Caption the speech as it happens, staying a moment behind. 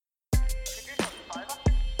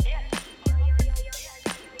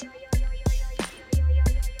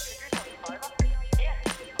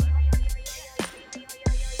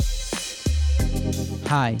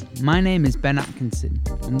Hi, my name is Ben Atkinson,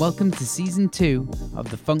 and welcome to Season 2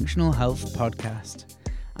 of the Functional Health Podcast.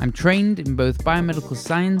 I'm trained in both biomedical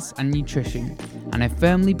science and nutrition, and I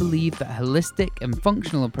firmly believe that a holistic and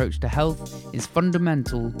functional approach to health is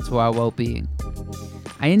fundamental to our well-being.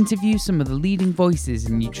 I interview some of the leading voices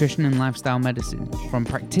in nutrition and lifestyle medicine, from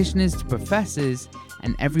practitioners to professors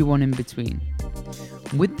and everyone in between.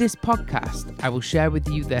 With this podcast, I will share with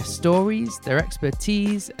you their stories, their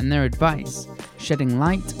expertise, and their advice, shedding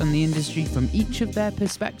light on the industry from each of their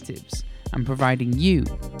perspectives and providing you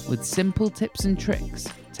with simple tips and tricks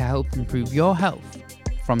to help improve your health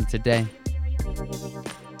from today.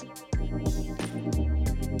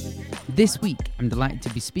 This week, I'm delighted to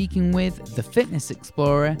be speaking with the fitness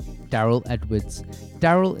explorer, Darryl Edwards.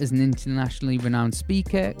 Darryl is an internationally renowned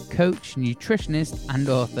speaker, coach, nutritionist, and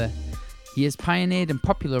author. He has pioneered and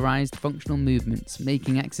popularized functional movements,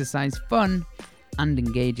 making exercise fun and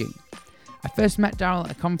engaging. I first met Darryl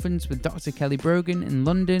at a conference with Dr. Kelly Brogan in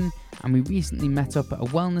London, and we recently met up at a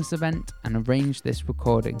wellness event and arranged this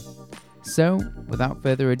recording. So, without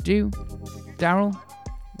further ado, Darryl,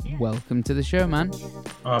 welcome to the show, man.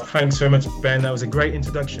 Thanks very much, Ben. That was a great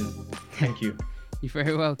introduction. Thank you. You're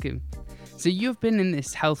very welcome. So you've been in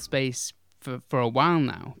this health space for a while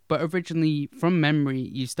now, but originally, from memory,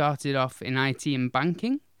 you started off in IT and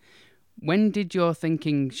banking. When did your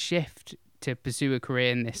thinking shift to pursue a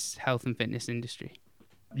career in this health and fitness industry?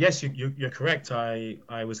 Yes, you're correct. I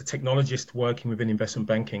was a technologist working within investment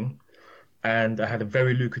banking, and I had a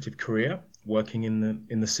very lucrative career working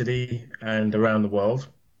in the city and around the world.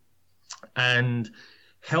 And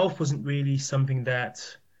health wasn't really something that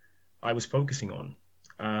I was focusing on.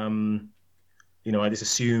 I just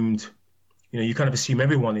assumed, you kind of assume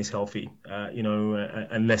everyone is healthy,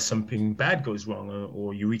 unless something bad goes wrong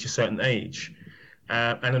or you reach a certain age.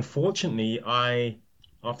 And unfortunately,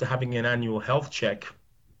 after having an annual health check,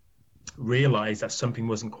 realized that something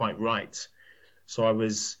wasn't quite right. So I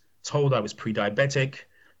was told I was pre-diabetic.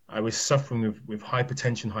 I was suffering with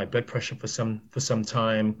hypertension, high blood pressure for some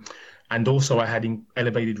time. And also I had an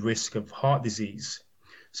elevated risk of heart disease.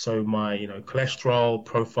 So my, cholesterol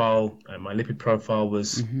profile and my lipid profile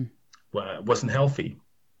wasn't healthy.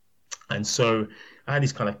 And so I had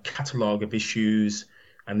this kind of catalog of issues,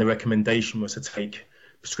 and the recommendation was to take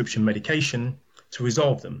prescription medication to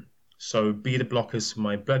resolve them. So beta blockers for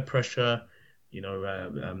my blood pressure,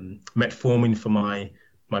 metformin for my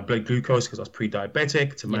blood glucose because I was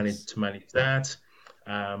pre-diabetic to manage that.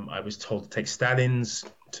 I was told to take statins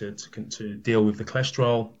to deal with the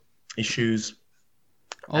cholesterol issues.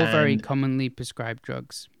 All very commonly prescribed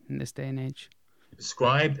drugs in this day and age.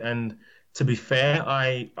 Prescribed, and to be fair,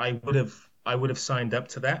 I would have signed up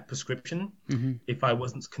to that prescription if I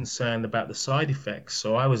wasn't concerned about the side effects.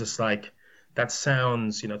 So I was just like, that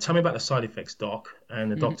sounds, tell me about the side effects, doc.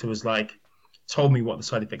 And the doctor was like, told me what the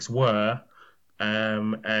side effects were,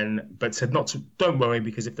 but said don't worry,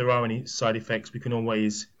 because if there are any side effects, we can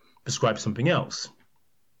always prescribe something else.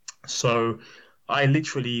 So I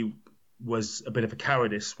literally was a bit of a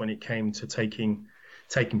cowardice when it came to taking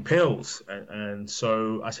pills. And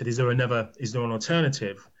so I said, is there an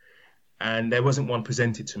alternative? And there wasn't one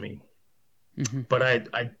presented to me. But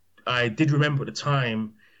I did remember at the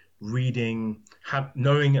time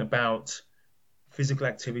knowing about physical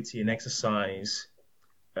activity and exercise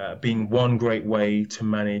being one great way to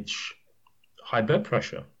manage high blood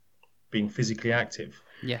pressure, being physically active.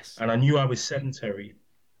 Yes. And I knew I was sedentary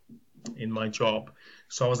in my job.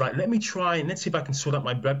 So I was like, let's see if I can sort out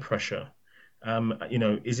my blood pressure.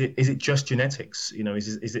 Is it just genetics?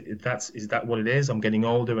 Is that what it is? I'm getting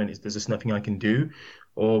older and there's just nothing I can do,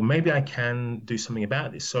 or maybe I can do something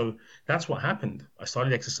about this. So that's what happened. I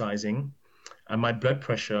started exercising, and my blood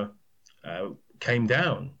pressure came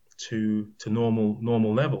down to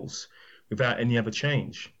normal levels without any other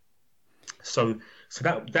change. So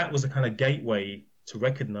that was the kind of gateway to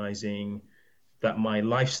recognizing that my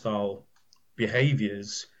lifestyle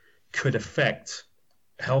behaviors could affect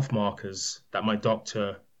health markers that my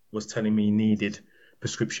doctor was telling me needed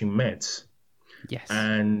prescription meds. Yes.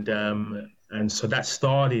 And so that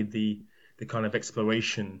started the kind of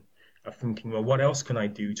exploration of thinking, well, what else can I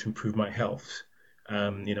do to improve my health?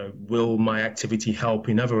 Will my activity help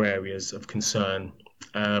in other areas of concern?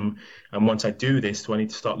 And once I do this, do I need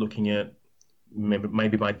to start looking at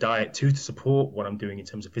maybe my diet too to support what I'm doing in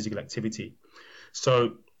terms of physical activity?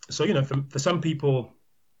 So for some people,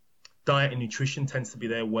 diet and nutrition tends to be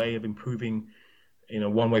their way of improving,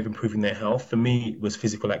 one way of improving their health. For me, it was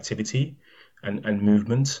physical activity and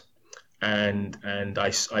movement. And I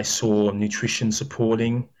saw nutrition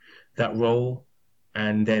supporting that role,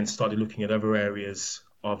 and then started looking at other areas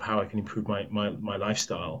of how I can improve my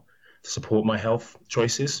lifestyle to support my health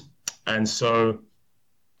choices. And so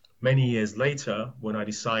many years later, when I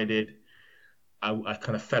decided I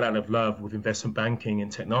kind of fell out of love with investment banking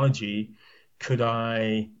and technology, could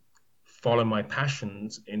I follow my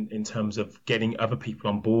passions in terms of getting other people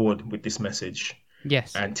on board with this message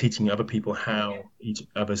Yes. and teaching other people how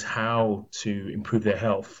to improve their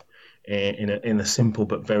health in a simple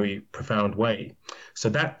but very profound way. So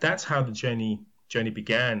that's how the journey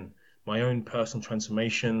began. My own personal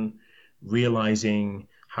transformation, realizing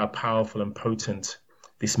how powerful and potent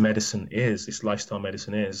this lifestyle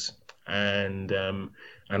medicine is, and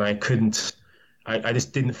I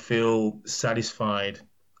just didn't feel satisfied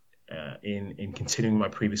in continuing my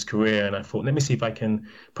previous career, and I thought, let me see if I can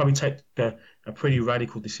probably take a pretty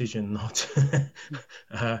radical decision not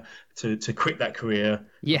to quit that career,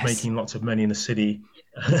 Yes. making lots of money in the city,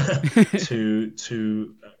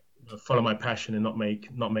 to follow my passion and not make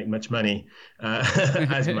much money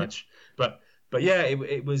as much. But yeah,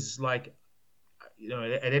 it was like,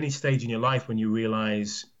 at any stage in your life when you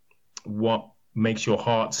realize what makes your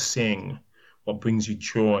heart sing, what brings you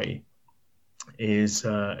joy, is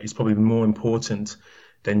probably more important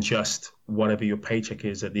than just whatever your paycheck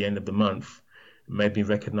is at the end of the month. It made me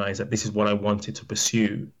recognize that this is what I wanted to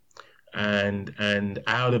pursue, and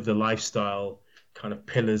out of the lifestyle kind of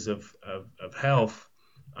pillars of health,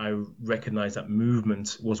 I recognized that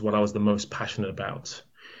movement was what I was the most passionate about,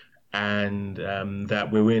 and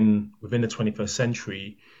that within the 21st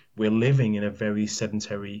century, we're living in a very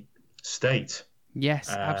sedentary state. Yes,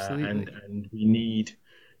 absolutely. And we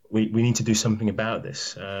need to do something about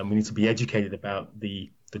this. We need to be educated about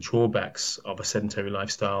the drawbacks of a sedentary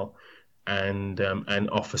lifestyle, and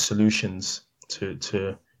offer solutions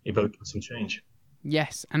to evoke some change.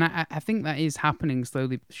 Yes, and I think that is happening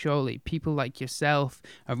slowly but surely. People like yourself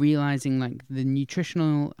are realizing like the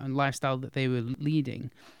nutritional and lifestyle that they were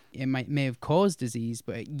leading, it may have caused disease,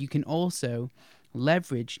 but you can also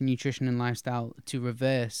leverage nutrition and lifestyle to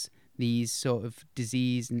reverse these sort of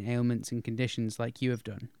disease and ailments and conditions like you have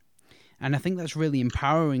done. And I think that's really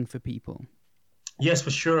empowering for people. Yes,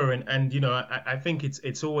 for sure. And I think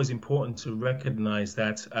it's always important to recognize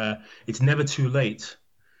that it's never too late.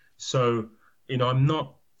 So, I'm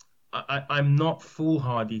not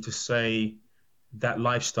foolhardy to say that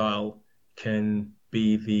lifestyle can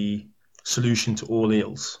be the solution to all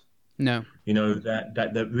ills. No.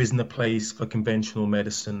 That there isn't a place for conventional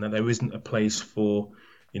medicine, that there isn't a place for,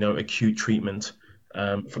 acute treatment,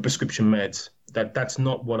 for prescription meds. That's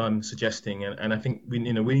not what I'm suggesting. And I think we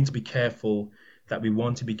need to be careful that we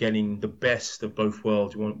want to be getting the best of both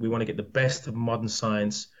worlds. We want to get the best of modern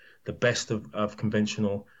science, the best of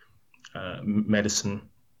conventional medicine,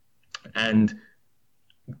 and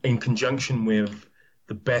in conjunction with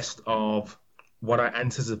the best of what our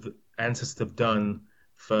ancestors have done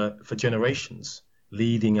for generations,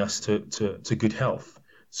 leading us to good health.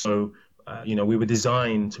 So, we were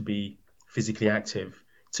designed to be physically active,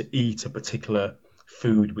 to eat a particular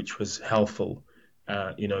food which was healthful,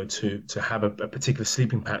 to have a particular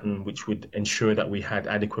sleeping pattern which would ensure that we had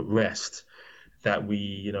adequate rest, that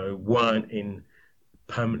we, weren't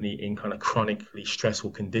permanently in kind of chronically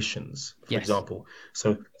stressful conditions, for example.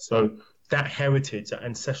 So that heritage, that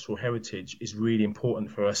ancestral heritage, is really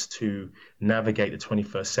important for us to navigate the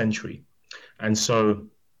 21st century. And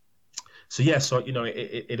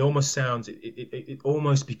it almost sounds, it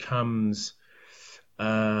almost becomes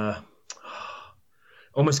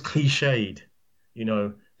almost cliched,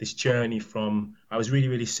 this journey from, I was really,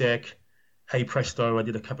 really sick, hey presto, I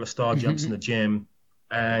did a couple of star jumps in the gym,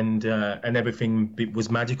 and everything was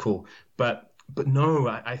magical. But no,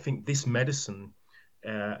 I think this medicine,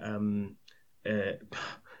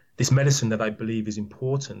 this medicine that I believe is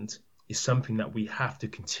important, is something that we have to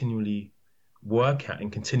continually work at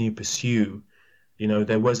and continue to pursue.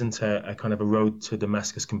 There wasn't a kind of a road to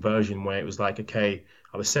Damascus conversion where it was like, okay,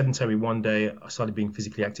 I was sedentary one day, I started being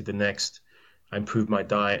physically active the next, I improved my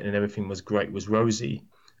diet and everything was great, was rosy.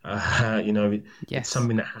 It's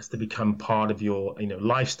something that has to become part of your,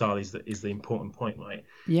 lifestyle is the important point, right?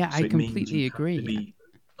 Yeah, so I completely agree. Have to be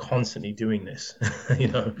constantly doing this,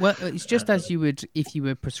 Well, it's just as you would, if you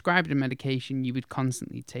were prescribed a medication, you would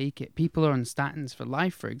constantly take it. People are on statins for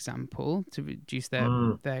life, for example, to reduce their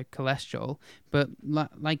cholesterol. But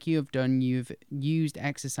like you have done, you've used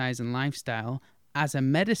exercise and lifestyle as a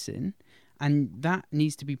medicine, and that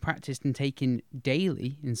needs to be practiced and taken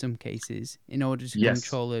daily in some cases in order to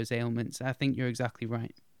control those ailments. I think you're exactly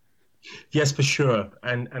right. Yes, for sure.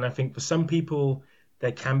 And I think for some people,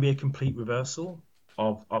 there can be a complete reversal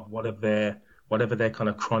of whatever their kind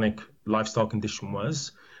of chronic lifestyle condition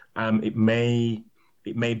was. It may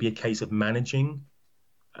it may be a case of managing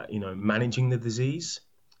the disease,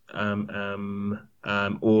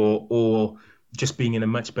 or just being in a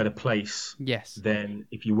much better place Yes. than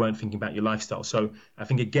if you weren't thinking about your lifestyle. So I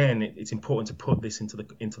think again, it's important to put this into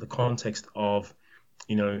the context of,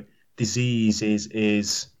 disease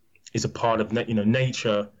is a part of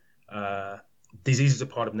nature. Disease is a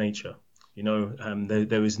part of nature.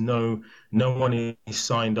 There is no one is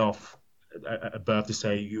signed off at birth to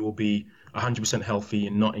say you will be 100% healthy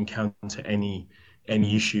and not encounter any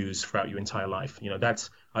issues throughout your entire life.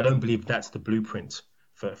 I don't believe that's the blueprint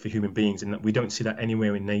for human beings, and that we don't see that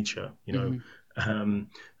anywhere in nature.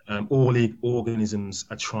 All organisms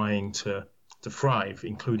are trying to thrive,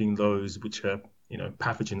 including those which are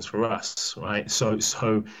pathogens for us, right?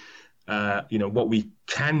 So what we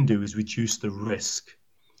can do is reduce the risk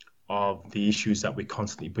of the issues that we're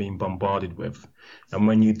constantly being bombarded with. And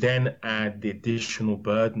when you then add the additional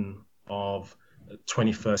burden of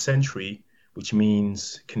 21st century, which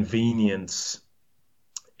means convenience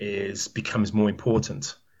becomes more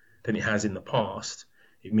important than it has in the past.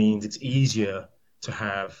 It means it's easier to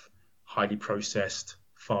have highly processed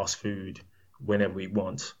fast food whenever we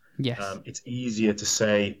want. Yes. It's easier to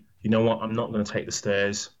say, you know what, I'm not going to take the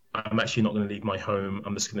stairs. I'm actually not going to leave my home.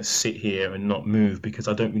 I'm just going to sit here and not move because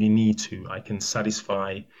I don't really need to. I can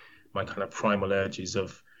satisfy my kind of primal urges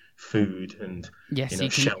of food and yes, you can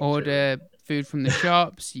shelter. Order food from the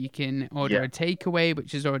shops. You can order a takeaway,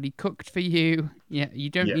 which is already cooked for you. Yeah, you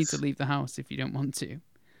don't need to leave the house if you don't want to.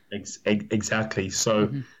 Exactly.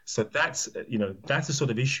 So so that's the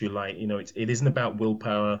sort of issue. Like it isn't about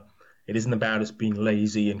willpower. It isn't about us being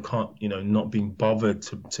lazy and not being bothered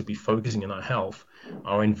to be focusing on our health.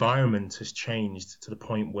 Our environment has changed to the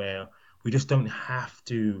point where we just don't have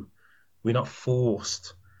to. We're not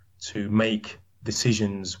forced to make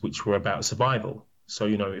decisions which were about survival. So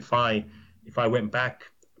if I went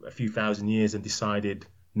back a few thousand years and decided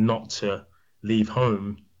not to leave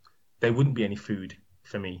home, there wouldn't be any food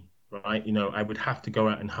for me, right? I would have to go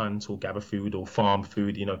out and hunt or gather food or farm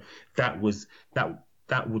food. That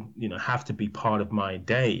would have to be part of my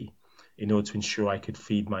day in order to ensure I could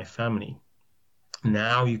feed my family.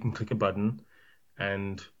 Now you can click a button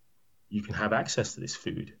and you can have access to this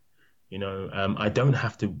food. I don't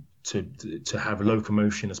have to have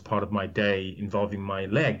locomotion as part of my day involving my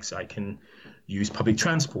legs. I can use public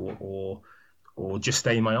transport or just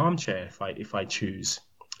stay in my armchair if I choose.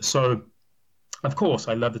 So of course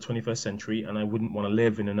I love the 21st century and I wouldn't want to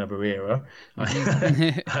live in another era.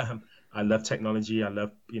 I love technology. I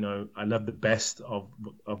love the best of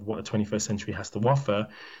what the 21st century has to offer,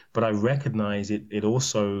 but I recognize it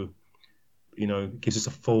also, gives us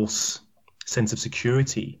a false sense of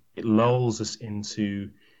security. It lulls us into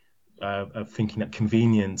thinking that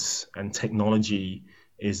convenience and technology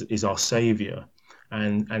is our savior,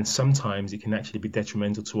 and sometimes it can actually be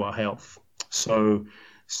detrimental to our health. So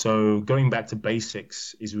going back to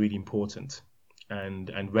basics is really important,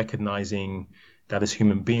 and recognizing that as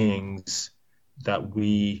human beings, that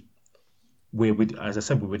we as I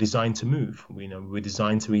said, we were designed to move. We're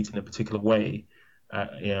designed to eat in a particular way,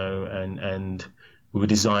 and we were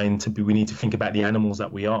designed to be. We need to think about the animals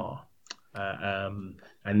that we are,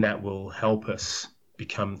 and that will help us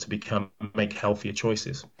make healthier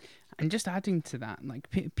choices. And just adding to that, like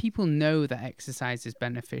people know that exercise is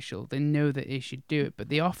beneficial. They know that they should do it, but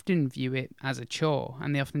they often view it as a chore,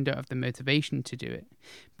 and they often don't have the motivation to do it.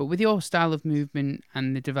 But with your style of movement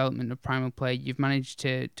and the development of primal play, you've managed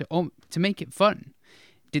to make it fun.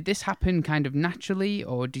 Did this happen kind of naturally,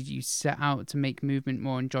 or did you set out to make movement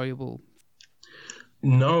more enjoyable?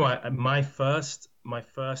 No, my first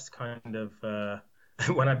kind of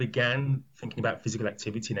when I began thinking about physical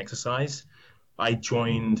activity and exercise, I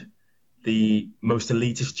joined the most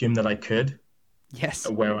elitist gym that I could. Yes.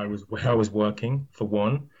 Where I was working, for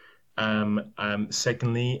one.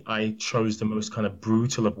 Secondly, I chose the most kind of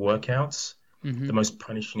brutal of workouts, the most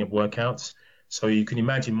punishing of workouts. So you can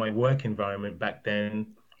imagine my work environment back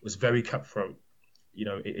then was very cutthroat.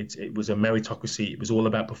 It was a meritocracy. It was all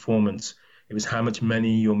about performance. It was how much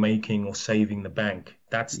money you're making or saving the bank.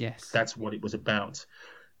 That's what it was about.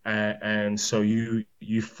 And so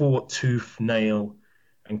you fought tooth, nail,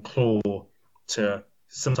 and claw to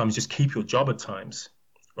sometimes just keep your job at times,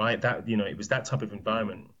 right? It was that type of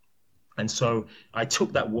environment. And so I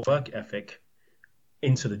took that work ethic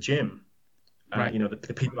into the gym. Right.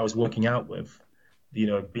 The people I was working out with,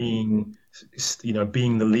 being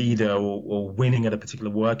the leader or winning at a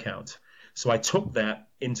particular workout. So I took that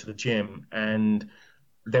into the gym, and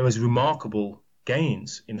there was remarkable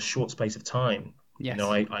gains in a short space of time. Yes.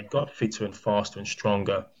 I got fitter and faster and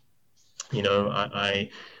stronger. I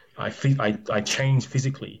I changed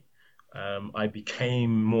physically. I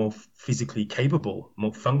became more physically capable,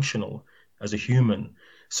 more functional as a human.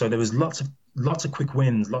 So there was lots of quick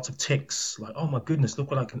wins, lots of ticks. Like, oh my goodness,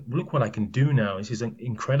 look what I can do now. This is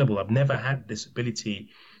incredible. I've never had this ability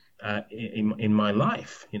in my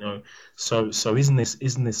life, you know. So isn't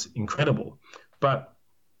this incredible? But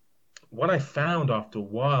what I found after a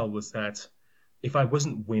while was that if I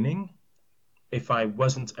wasn't winning, if I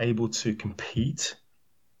wasn't able to compete,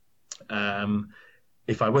 um,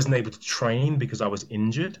 if I wasn't able to train because I was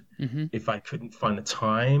injured, if I couldn't find the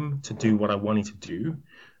time to do what I wanted to do,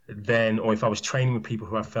 then, or if I was training with people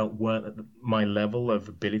who I felt weren't at my level of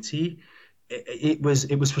ability, it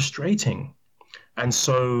was frustrating. And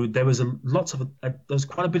so there was there was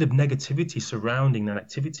quite a bit of negativity surrounding that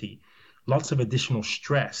activity, lots of additional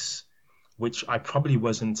stress, which I probably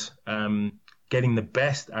wasn't getting the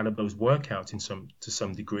best out of those workouts to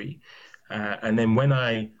some degree. And then when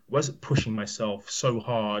I was pushing myself so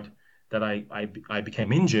hard that I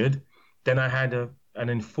became injured, then I had an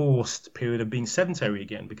enforced period of being sedentary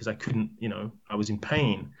again because I couldn't, you know, I was in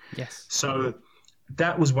pain. Yes. So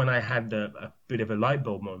that was when I had a bit of a light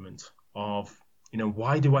bulb moment of, you know,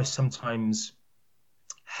 why do I sometimes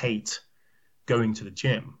hate going to the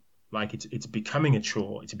gym? Like it's becoming a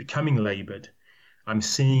chore, it's becoming labored. I'm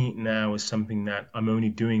seeing it now as something that I'm only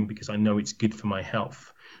doing because I know it's good for my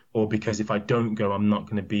health, or because if I don't go, I'm not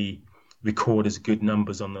going to be record as good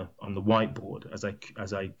numbers on the whiteboard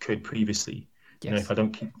as I could previously. Yes. You know, if I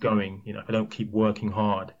don't keep going, you know, if I don't keep working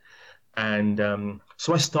hard, and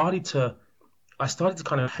so I started to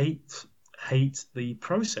kind of hate the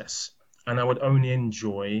process, and I would only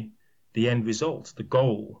enjoy the end result, the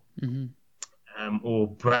goal, or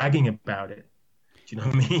bragging about it. Do you know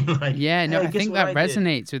what I mean? Like, yeah, no, hey, I think that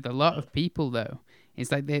resonates did? with a lot of people, though. It's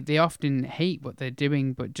like they often hate what they're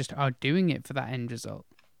doing, but just are doing it for that end result.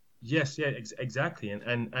 Yes, yeah, exactly.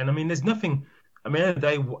 And I mean, there's nothing. I mean, at the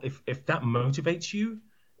day, if that motivates you,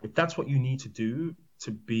 if that's what you need to do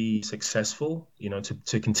to be successful, you know,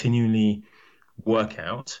 to continually work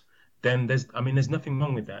out, then there's nothing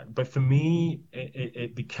wrong with that. But for me,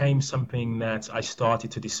 it became something that I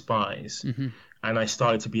started to despise. And I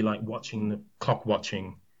started to be like watching the clock,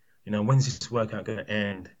 you know, when's this workout going to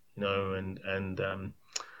end? You know,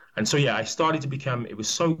 and so yeah, I started to become. It was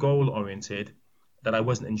so goal oriented that I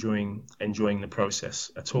wasn't enjoying the process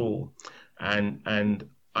at all, and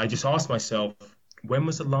I just asked myself, when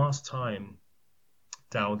was the last time,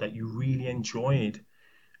 Darryl, that you really enjoyed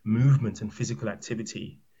movement and physical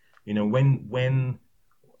activity? You know, when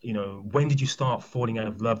did you start falling out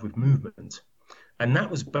of love with movement? And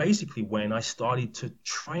that was basically when I started to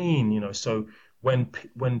train, you know. So when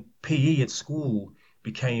PE at school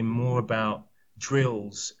became more about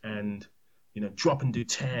drills and, you know, drop and do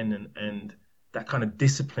 10 and that kind of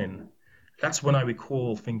discipline, that's when I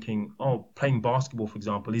recall thinking, oh, playing basketball, for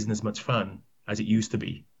example, isn't as much fun as it used to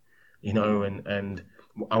be, you know, and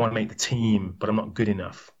I want to make the team, but I'm not good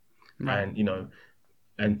enough. Right. And, you know,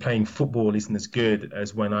 and playing football isn't as good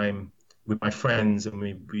as when I'm with my friends and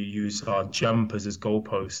we use our jumpers as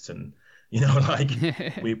goalposts, and, you know, like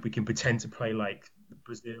we can pretend to play like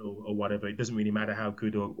Brazil or whatever. It doesn't really matter how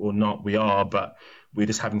good or not we are, but we're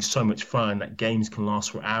just having so much fun that games can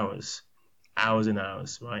last for hours and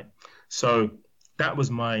hours, right? So that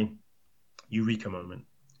was my eureka moment.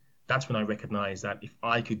 That's when I recognized that if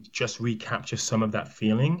I could just recapture some of that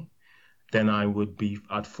feeling, then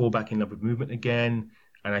I'd fall back in love with movement again,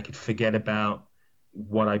 and I could forget about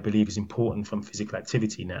what I believe is important from physical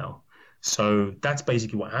activity now. So that's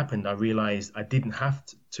basically what happened. I realized I didn't have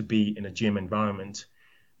to be in a gym environment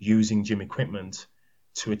using gym equipment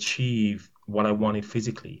to achieve what I wanted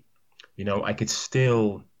physically. You know, I could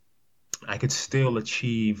still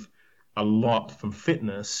achieve a lot from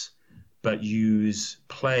fitness, but use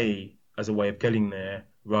play as a way of getting there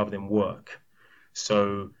rather than work.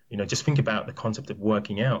 So, you know, just think about the concept of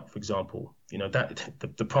working out, for example. You know, that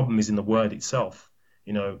the problem is in the word itself.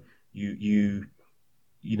 You know, you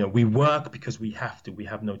know, we work because we have to. We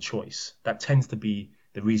have no choice. That tends to be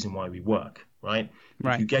the reason why we work, right?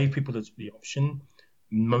 If you gave people the option,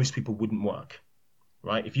 most people wouldn't work,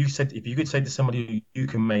 right? If you could say to somebody, you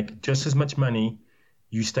can make just as much money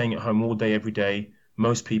you staying at home all day every day,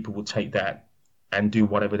 most people will take that and do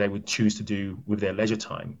whatever they would choose to do with their leisure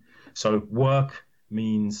time. So work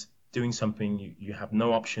means doing something you have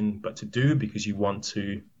no option but to do because you want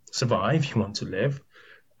to survive, you want to live.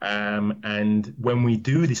 And when we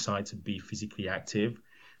do decide to be physically active,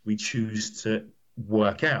 we choose to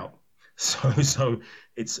work out. So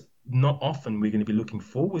it's not often we're going to be looking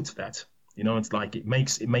forward to that. You know, it's like it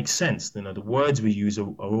makes sense. You know, the words we use are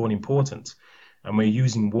all important. and we're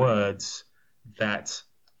using words that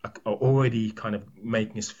are already kind of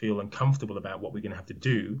making us feel uncomfortable about what we're going to have to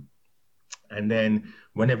do. And then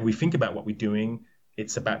whenever we think about what we're doing,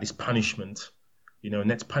 it's about this punishment,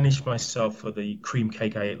 let's punish myself for the cream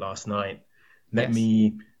cake I ate last night. Let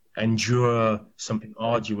me endure something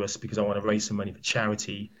arduous because I want to raise some money for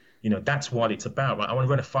charity. That's what it's about, right? I want to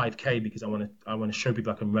run a 5K because I want to show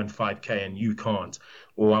people I can run 5K and you can't.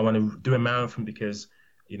 Or I want to do a marathon because,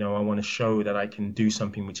 I want to show that I can do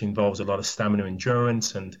something which involves a lot of stamina,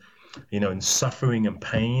 endurance, and, and suffering and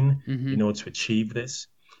pain in order to achieve this.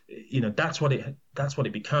 That's what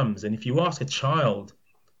it becomes. And if you ask a child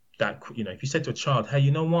that, if you said to a child, hey,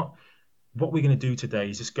 you know what we're going to do today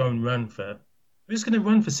is just go and we're just going to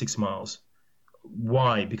run for 6 miles.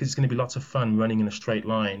 Why? Because it's going to be lots of fun running in a straight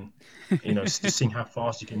line, just seeing how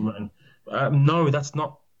fast you can run. No, that's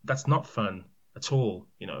not fun at all.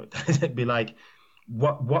 It'd be like,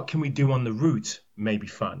 what can we do on the route may be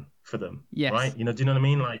fun for them, right? Do you know what I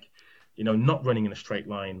mean? Like, not running in a straight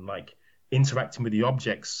line, like interacting with the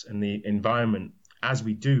objects and the environment as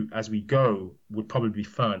we go would probably be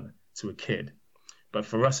fun to a kid. But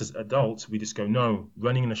for us as adults, we just go, no,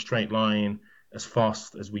 running in a straight line as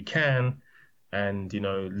fast as we can, and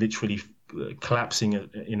literally collapsing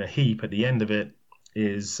in a heap at the end of it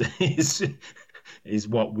is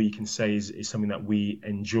what we can say is something that we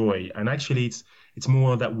enjoy. And actually it's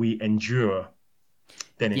more that we endure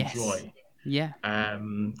than enjoy. Yeah.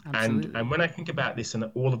 And when I think about this, and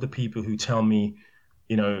all of the people who tell me,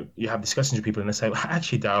 you have discussions with people and they say, well,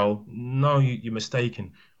 actually, Darryl, no, you're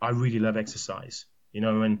mistaken. I really love exercise,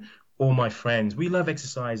 and all my friends, we love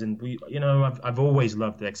exercise, and I've always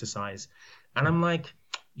loved exercise. And I'm like,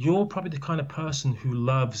 you're probably the kind of person who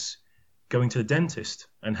loves going to the dentist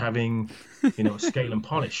and having, a scale and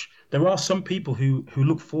polish. There are some people who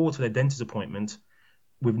look forward to their dentist appointment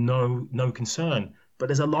with no concern. But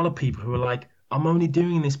there's a lot of people who are like, I'm only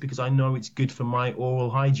doing this because I know it's good for my oral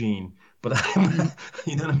hygiene. But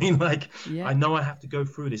you know what I mean? Like, I know I have to go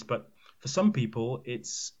through this. But for some people,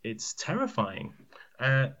 it's terrifying.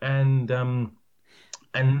 And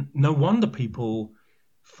no wonder people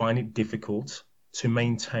find it difficult to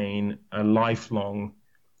maintain a lifelong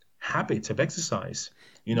habit of exercise.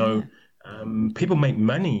 People make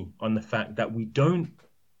money on the fact that we don't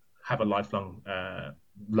have a lifelong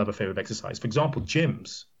love affair with exercise. For example,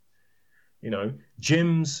 gyms.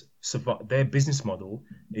 Gyms survive. Their business model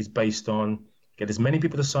is based on get as many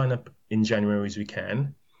people to sign up in January as we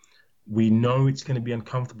can. We know it's going to be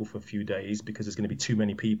uncomfortable for a few days because there's going to be too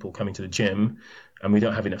many people coming to the gym and we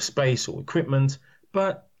don't have enough space or equipment.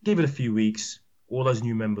 But give it a few weeks, all those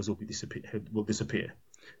new members will disappear.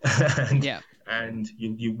 And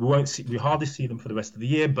you won't see, we hardly see them for the rest of the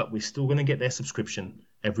year, but we're still going to get their subscription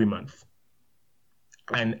every month.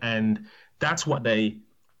 And that's what they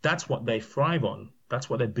thrive on. That's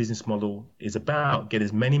what their business model is about. Get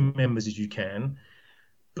as many members as you can,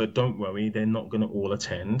 but don't worry, they're not going to all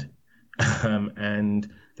attend. And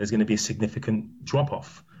there's going to be a significant drop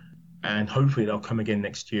off. And hopefully they'll come again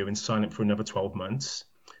next year and sign up for another 12 months.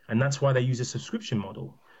 And that's why they use a subscription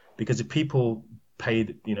model. Because if people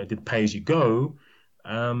did pay as you go,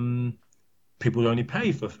 people would only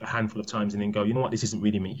pay for a handful of times and then go, you know what, this isn't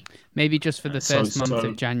really me. Maybe just for the first month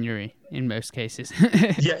of January in most cases.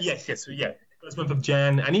 Yes. First month of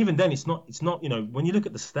Jan. And even then it's not, when you look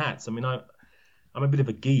at the stats, I mean, I'm a bit of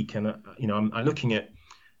a geek, and I'm looking at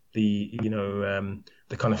the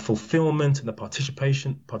kind of fulfillment and the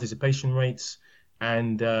participation rates,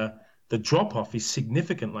 and the drop off is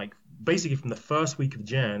significant. Like basically from the first week of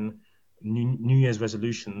Jan, New Year's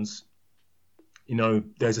resolutions,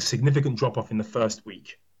 there's a significant drop off in the first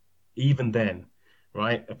week, even then,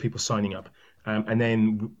 right? Of people signing up, and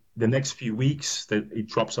then the next few weeks it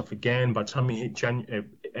drops off again. By the time we hit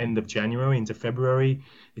end of January into February,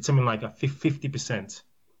 it's something like a 50%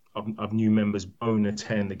 of new members won't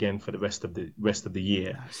attend again for the rest of the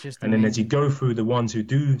year. And then as you go through the ones who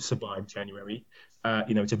do survive January,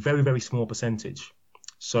 it's a very, very small percentage.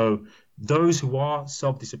 So those who are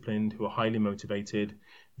self-disciplined, who are highly motivated,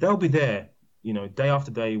 they'll be there, day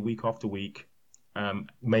after day, week after week,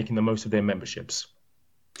 making the most of their memberships.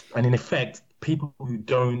 And in effect, people who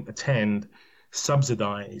don't attend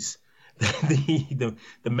subsidize the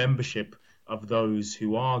membership of those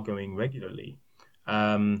who are going regularly.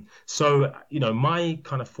 So my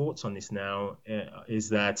kind of thoughts on this now is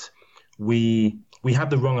that we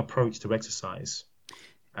have the wrong approach to exercise.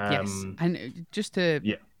 Yes, and just to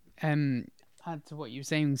add to what you were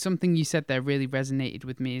saying. Something you said there really resonated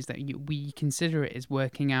with me is that we consider it as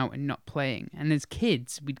working out and not playing. And as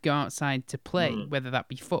kids, we'd go outside to play, whether that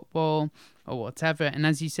be football or whatever. And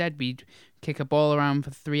as you said, we'd kick a ball around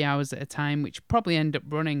for 3 hours at a time, which probably end up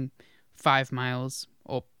running 5 miles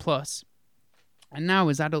or plus. And now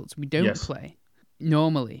as adults, we don't play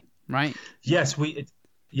normally, right? Yes, we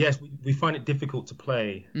find it difficult to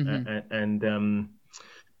play. And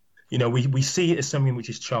you know, we see it as something which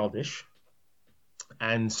is childish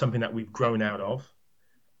and something that we've grown out of,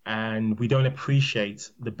 and we don't appreciate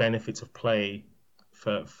the benefits of play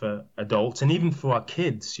for adults and even for our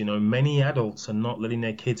kids. You know, many adults are not letting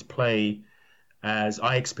their kids play as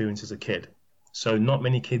I experienced as a kid. So not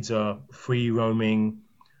many kids are free roaming,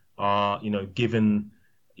 are, you know, given,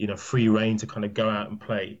 you know, free reign to kind of go out and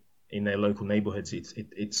play in their local neighborhoods.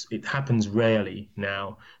 It happens rarely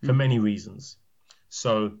now for many reasons.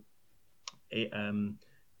 So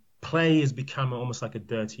play has become almost like a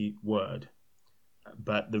dirty word.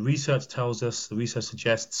 But the research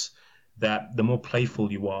suggests that the more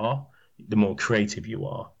playful you are, the more creative you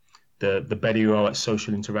are, the better you are at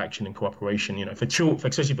social interaction and cooperation. You know,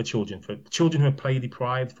 especially for children who are play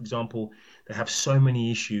deprived, for example, they have so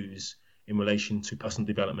many issues in relation to personal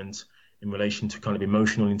development, in relation to kind of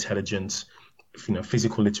emotional intelligence, you know,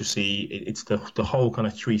 physical literacy. It's the whole kind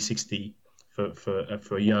of 360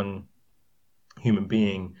 for a young human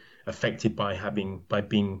being affected by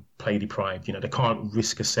being play deprived. You know, they can't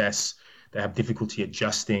risk assess. They have difficulty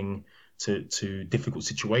adjusting to difficult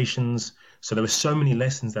situations. So there are so many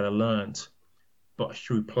lessons that are learned, but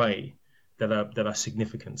through play, that are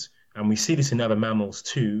significant. And we see this in other mammals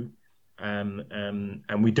too. And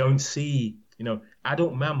we don't see, you know,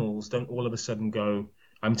 adult mammals don't all of a sudden go,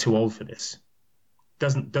 I'm too old for this.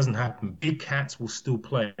 Doesn't happen. Big cats will still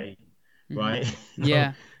play, right?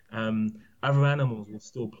 Yeah. Other animals will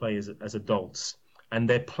still play as adults, and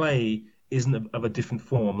their play isn't of a different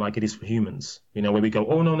form like it is for humans. You know, where we go,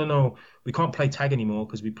 oh no, we can't play tag anymore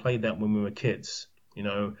because we played that when we were kids. You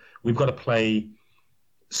know, we've got to play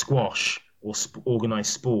squash or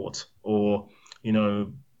organized sport, or, you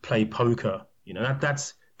know, play poker. You know,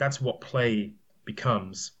 that's what play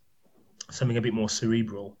becomes, something a bit more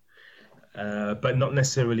cerebral, but not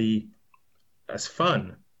necessarily as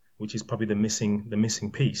fun, which is probably the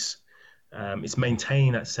missing piece. It's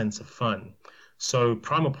maintaining that sense of fun. So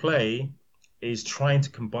primal play is trying to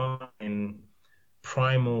combine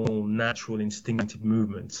primal, natural, instinctive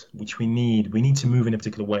movement, which we need. We need to move in a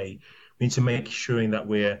particular way. We need to make sure that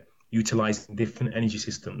we're utilizing different energy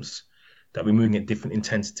systems, that we're moving at different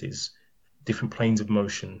intensities, different planes of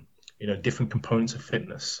motion, you know, different components of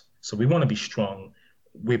fitness. So we want to be strong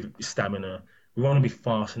with stamina. We want to be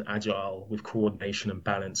fast and agile with coordination and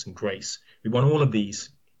balance and grace. We want all of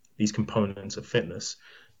these components of fitness.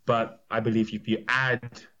 But I believe if you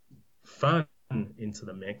add fun into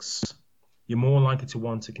the mix, you're more likely to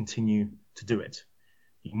want to continue to do it.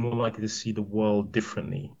 You're more likely to see the world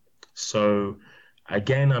differently. So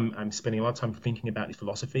again, I'm spending a lot of time thinking about this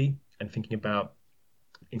philosophy and thinking about,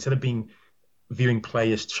 instead of viewing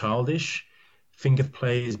play as childish, think of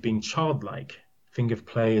play as being childlike. Think of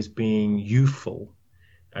play as being youthful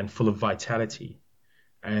and full of vitality.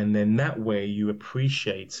 And then that way you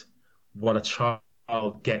appreciate what a child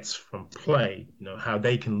gets from play, you know, how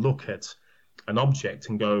they can look at an object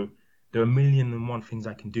and go, there are 1,000,001 things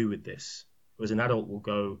I can do with this. Whereas an adult will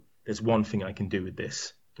go, there's one thing I can do with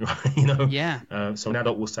this, right? You know? Yeah. So an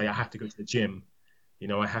adult will say, I have to go to the gym. You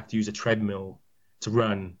know, I have to use a treadmill to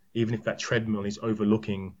run, even if that treadmill is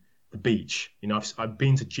overlooking the beach. You know, I've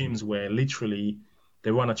been to gyms where literally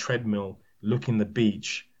they run a treadmill looking the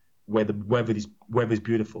beach, where the weather is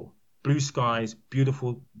beautiful, blue skies,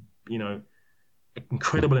 beautiful, you know,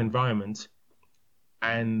 incredible environment,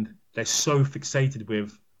 and they're so fixated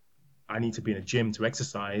with, I need to be in a gym to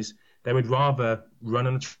exercise, they would rather run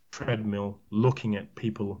on a treadmill looking at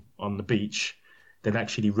people on the beach than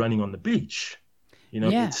actually running on the beach. You know,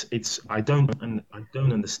 yeah. it's I don't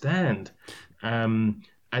understand.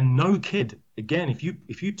 And no kid, again, if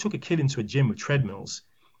you took a kid into a gym with treadmills,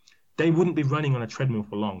 they wouldn't be running on a treadmill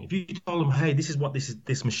for long. If you told them, hey, this is what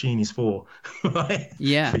this machine is for, right?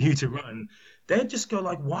 Yeah. For you to run, they'd just go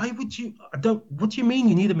like, why would you? What do you mean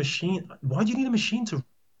you need a machine? Why do you need a machine to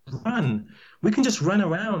run? We can just run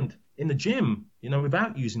around in the gym, you know,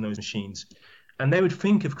 without using those machines. And they would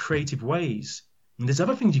think of creative ways. And there's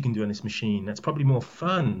other things you can do on this machine that's probably more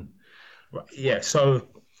fun. Right? Yeah. So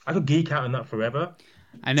I could geek out on that forever.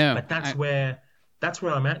 I know. But that's where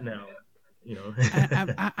I'm at now. You know,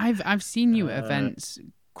 I've seen you at events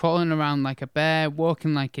crawling around like a bear,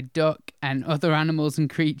 walking like a duck, and other animals and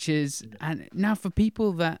creatures. And now for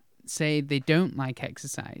people that say they don't like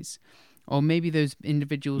exercise, or maybe those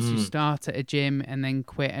individuals who start at a gym and then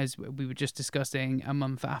quit, as we were just discussing, a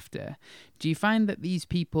month after, do you find that these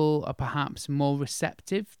people are perhaps more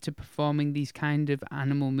receptive to performing these kind of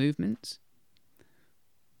animal movements?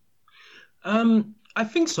 I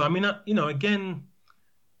think so. I mean, again,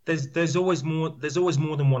 there's always more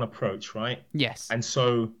than one approach, right? Yes. And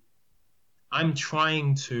so I'm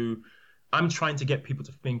trying to get people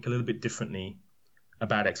to think a little bit differently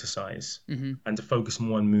about exercise, and to focus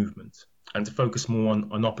more on movement, and to focus more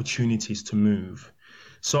on opportunities to move.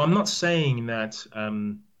 So I'm not saying that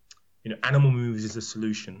animal moves is a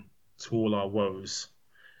solution to all our woes,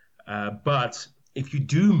 but if you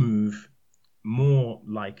do move more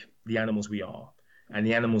like the animals we are and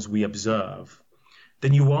the animals we observe,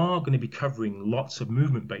 then you are going to be covering lots of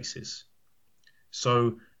movement bases.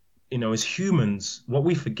 So, as humans, what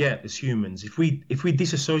we forget as humans, if we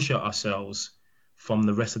disassociate ourselves from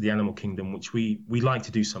the rest of the animal kingdom, which we like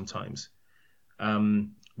to do sometimes,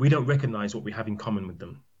 we don't recognize what we have in common with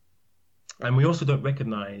them. And we also don't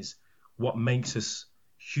recognize what makes us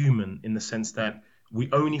human, in the sense that we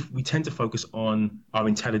tend to focus on our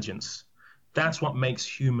intelligence. That's what makes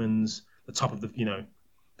humans the top of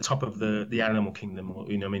the animal kingdom, or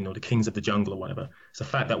or the kings of the jungle or whatever. It's the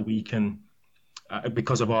fact that we can,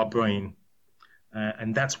 because of our brain,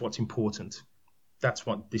 and that's what's important. That's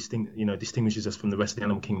what distinguishes us from the rest of the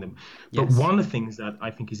animal kingdom. But Yes. one of the things that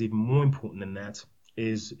I think is even more important than that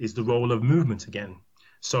is the role of movement again.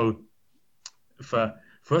 So for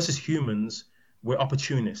us as humans, we're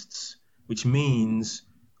opportunists, which means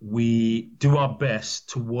we do our best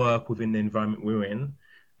to work within the environment we're in,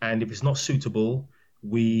 and if it's not suitable,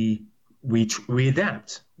 we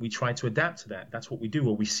adapt. We try to adapt to that. That's what we do,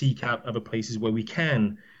 or we seek out other places where we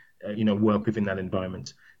can, work within that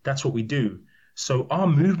environment. That's what we do. So our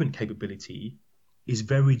movement capability is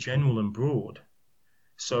very general and broad.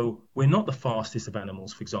 So we're not the fastest of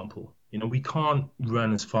animals, for example. We can't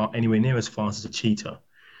run anywhere near as fast as a cheetah.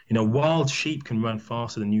 Wild sheep can run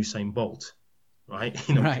faster than Usain Bolt, right?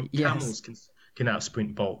 Right, Camels can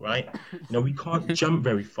outsprint Bolt, right? We can't jump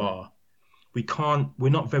very far. We're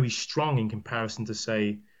not very strong in comparison to,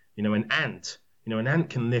 say, an ant. An ant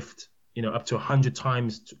can lift, up to 100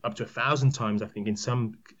 times, up to 1,000 times, I think, in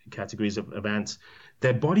some categories of ants,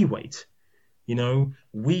 their body weight.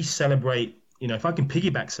 We celebrate, if I can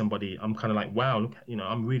piggyback somebody, I'm kind of like, wow, look,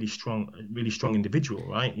 I'm really strong individual,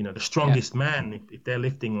 right? The strongest man, if they're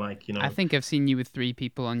lifting like, I think I've seen you with 3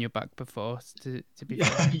 people on your back before, to be yeah,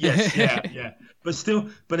 fair. yes, yeah.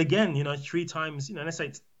 But again, 3 times, let's say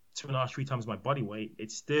it's 2.5, 3 times my body weight,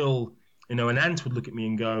 it's still, an ant would look at me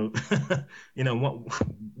and go,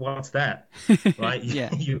 what's that, right? Yeah.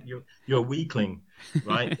 You're a weakling,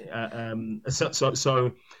 right? So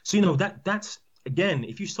that's, again,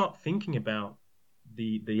 if you start thinking about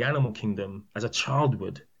the animal kingdom as a child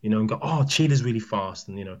would, and go, oh, cheetah's really fast,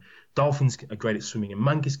 and dolphins are great at swimming, and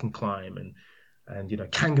monkeys can climb, and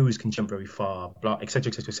kangaroos can jump very far, blah, etc.,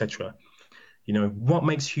 etc., etc. What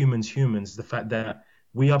makes humans is the fact that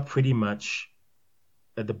we are pretty much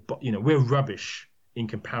we're rubbish in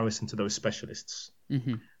comparison to those specialists.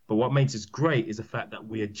 Mm-hmm. But what makes us great is the fact that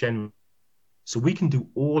we are general. So we can do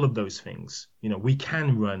all of those things. We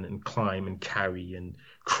can run and climb and carry and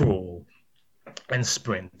crawl and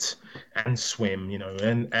sprint and swim,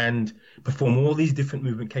 and perform all these different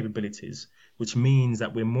movement capabilities, which means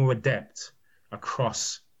that we're more adept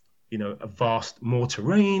across, more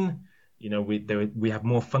terrain. We have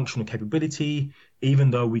more functional capability,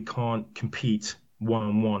 even though we can't compete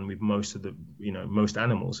one-on-one with most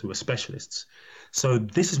animals who are specialists. So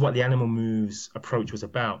this is what the Animal Moves approach was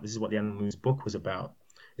about. This is what the Animal Moves book was about,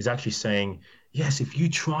 is actually saying, yes, if you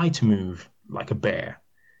try to move like a bear,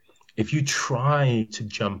 if you try to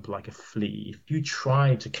jump like a flea, if you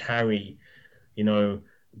try to carry,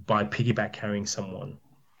 by piggyback carrying someone,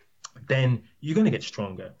 then you're going to get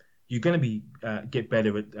stronger. You're going to be get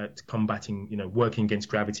better at combating, working against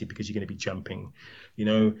gravity, because you're going to be jumping.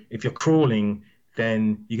 If you're crawling,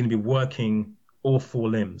 then you're going to be working all 4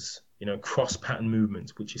 limbs, cross pattern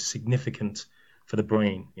movement, which is significant for the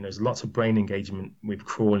brain. There's lots of brain engagement with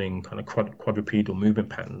crawling, kind of quadrupedal movement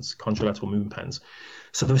patterns, contralateral movement patterns.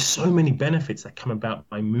 So there's so many benefits that come about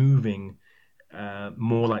by moving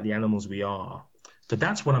more like the animals we are. So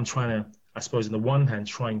that's what I'm trying to, I suppose, on the one hand,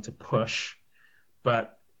 trying to push,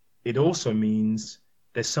 but it also means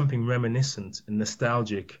there's something reminiscent and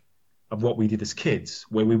nostalgic of what we did as kids,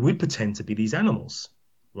 where we would pretend to be these animals,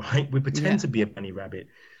 right? We pretend to be a bunny rabbit.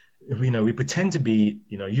 We pretend to be,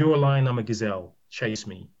 you're a lion, I'm a gazelle, chase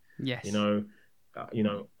me. Yes.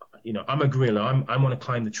 I'm a gorilla. I want to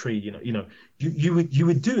climb the tree. You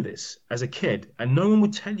would do this as a kid, and no one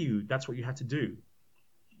would tell you that's what you had to do.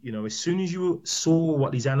 As soon as you saw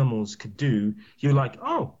what these animals could do, you're like,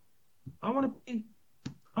 oh, I want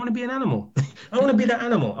to be an animal. I want to be that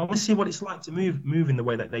animal. I want to see what it's like to move in the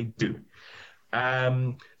way that they do.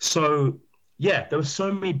 So yeah, there were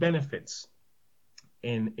so many benefits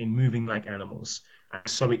in moving like animals. And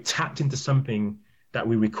so it tapped into something that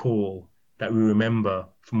we recall, that we remember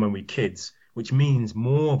from when we were kids, which means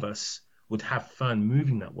more of us would have fun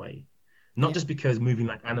moving that way. Not just because moving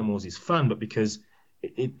like animals is fun, but because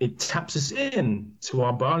it taps us in to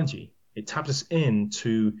our biology. It taps us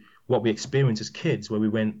into what we experienced as kids, where we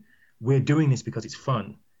went, we're doing this because it's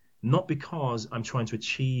fun, not because I'm trying to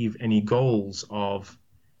achieve any goals of,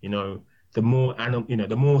 the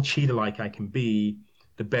more cheetah-like I can be,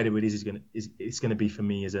 the better it's gonna be for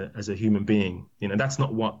me as a human being. That's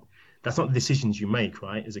not the decisions you make,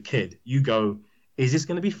 right? As a kid, you go, is this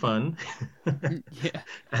going to be fun? Yeah.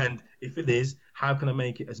 And if it is, how can I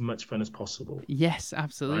make it as much fun as possible? Yes,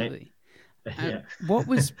 absolutely. Right? Yeah. What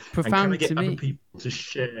was profound and can I get to me? other people to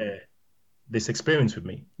share this experience with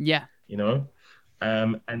me? Yeah.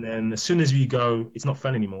 And then as soon as you go, it's not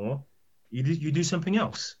fun anymore, you do something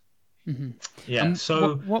else. Mm-hmm. Yeah. And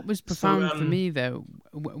so what was profound for me though,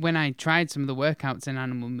 when I tried some of the workouts in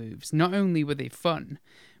Animal Moves, not only were they fun,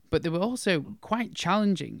 but they were also quite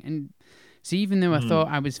challenging. And so even though I thought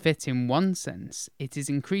I was fit in one sense, it is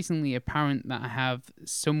increasingly apparent that I have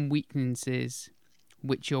some weaknesses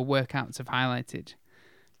which your workouts have highlighted.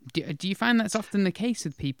 Do you find that's often the case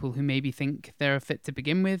with people who maybe think they're fit to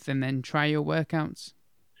begin with and then try your workouts?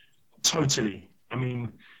 Totally. I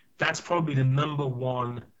mean, that's probably the number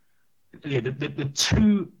one. Yeah, the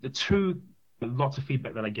two lots of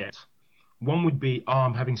feedback that I get. One would be, oh,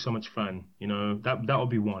 I'm having so much fun. That would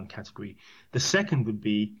be one category. The second would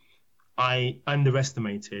be, I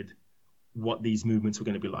underestimated what these movements were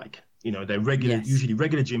going to be like. They're usually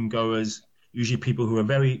regular gym goers, usually people who are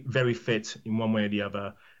very, very fit in one way or the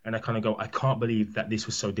other. And I kind of go, I can't believe that this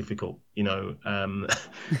was so difficult, and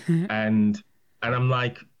I'm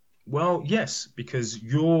like, well, yes, because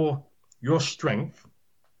your strength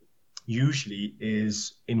usually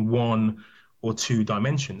is in one or two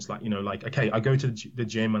dimensions. Okay, I go to the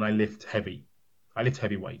gym and I lift heavy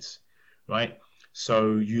weights, right?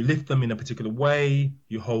 So you lift them in a particular way,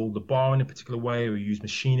 you hold the bar in a particular way, or you use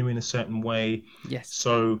machinery in a certain way. Yes.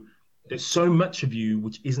 So there's so much of you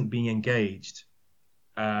which isn't being engaged.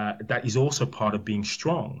 That is also part of being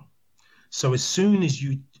strong. So as soon as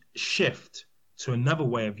you shift to another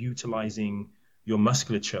way of utilizing your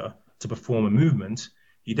musculature to perform a movement,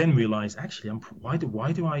 you then realize, actually, why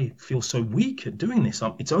do I feel so weak at doing this?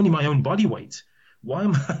 It's only my own body weight. Why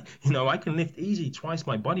am I, I can lift easy twice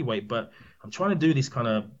my body weight, but I'm trying to do this kind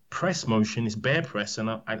of press motion, this bear press, and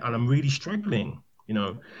I'm really struggling,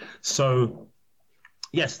 So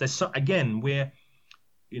yes,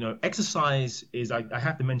 exercise is, I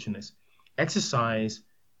have to mention this, exercise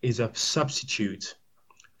is a substitute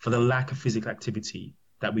for the lack of physical activity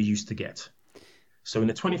that we used to get. So in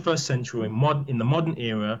the 21st century, in the modern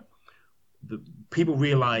era, people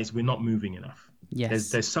realize we're not moving enough. Yes.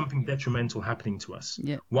 There's something detrimental happening to us.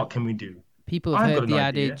 Yeah. What can we do? People have heard the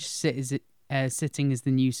adage, sitting is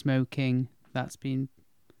the new smoking. That's been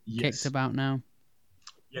kicked about now.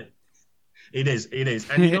 Yeah, it is.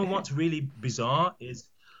 And you know what's really bizarre is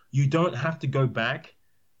you don't have to go back.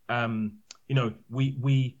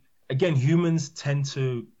 We humans tend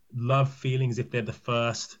to love feelings if they're the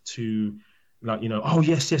first to, oh,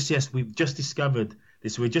 yes, we've just discovered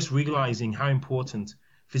this. We're just realizing how important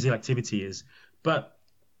physical activity is. But,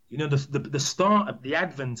 the start of the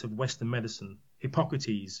advent of Western medicine,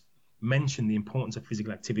 Hippocrates mentioned the importance of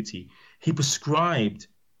physical activity. He prescribed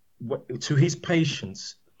to his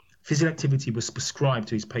patients, physical activity was prescribed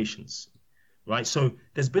to his patients, right? So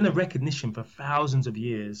there's been a recognition for thousands of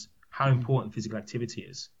years how important physical activity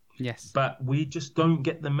is. Yes. But we just don't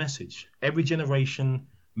get the message. Every generation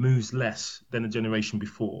moves less than the generation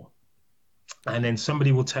before. And then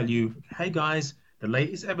somebody will tell you, hey guys, the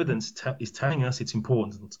latest evidence is telling us it's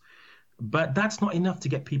important. But that's not enough to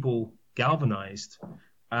get people galvanized.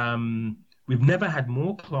 We've never had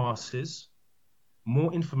more classes,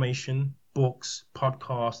 more information, books,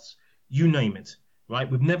 podcasts, you name it, right?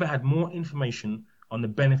 We've never had more information on the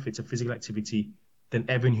benefits of physical activity than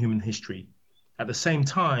ever in human history. At the same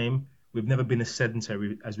time, we've never been as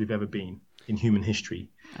sedentary as we've ever been in human history.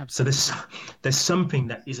 Absolutely. So there's something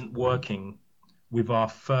that isn't working with our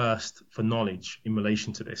thirst for knowledge in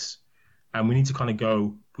relation to this. And we need to kind of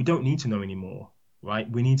go, we don't need to know anymore, right?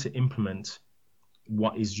 We need to implement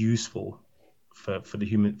what is useful for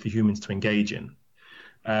humans to engage in.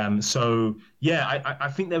 So yeah, I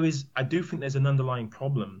do think there's an underlying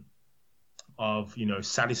problem of,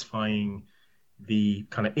 satisfying the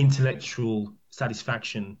kind of intellectual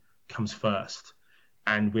satisfaction comes first,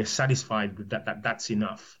 and we're satisfied with that's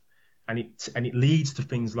enough, and it leads to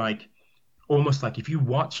things like, almost like, if you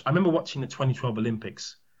watch, I remember watching the 2012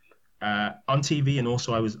 Olympics on TV, and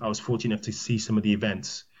also I was fortunate enough to see some of the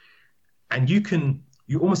events, and you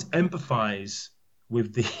almost empathize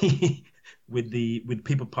with the with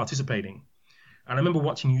people participating. And I remember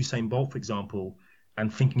watching Usain Bolt, for example,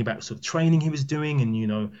 and thinking about sort of training he was doing,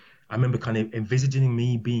 and I remember kind of envisaging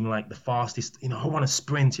me being like the fastest. I want to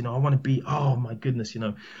sprint. I want to be. Oh my goodness.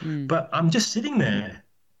 But I'm just sitting there.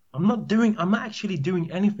 I'm not actually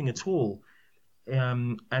doing anything at all.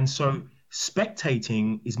 And so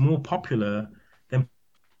spectating is more popular than,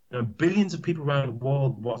 billions of people around the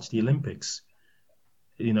world watch the Olympics.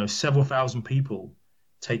 Several thousand people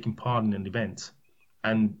taking part in an event.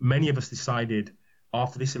 And many of us decided,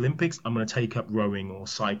 after this Olympics, I'm going to take up rowing or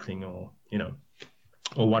cycling or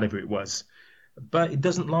whatever it was. But it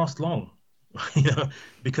doesn't last long,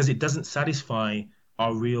 because it doesn't satisfy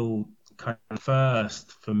our real kind of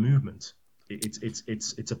thirst for movement.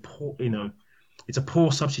 It's a poor, it's a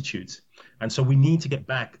poor substitute. And so we need to get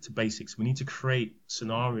back to basics. We need to create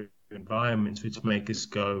scenario environments which make us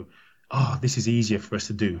go, oh, this is easier for us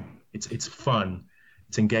to do. It's fun.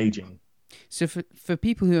 It's engaging. So for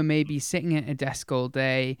people who are maybe sitting at a desk all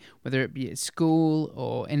day, whether it be at school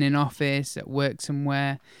or in an office, at work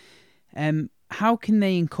somewhere, how can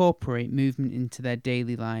they incorporate movement into their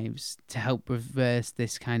daily lives to help reverse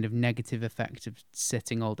this kind of negative effect of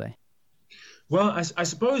sitting all day? Well, I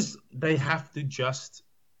suppose they have to just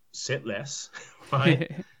sit less,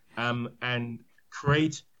 right? And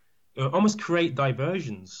almost create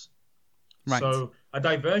diversions. Right. So a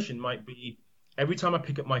diversion might be, every time I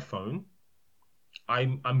pick up my phone,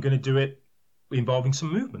 I'm going to do it involving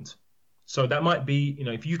some movement. So that might be,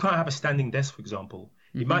 if you can't have a standing desk, for example,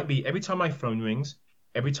 it might be every time my phone rings,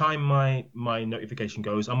 every time my notification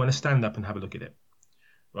goes, I'm going to stand up and have a look at it,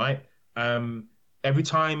 right? Every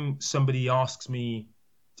time somebody asks me,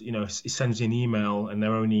 sends me an email and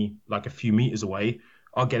they're only like a few meters away,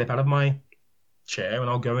 I'll get up out of my chair and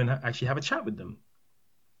I'll go and actually have a chat with them.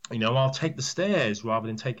 I'll take the stairs rather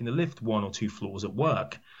than taking the lift 1 or 2 floors at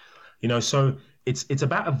work. So it's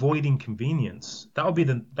about avoiding convenience. That'll be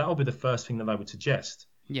the first thing that I would suggest.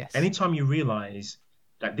 Yes. Anytime you realize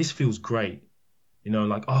that this feels great,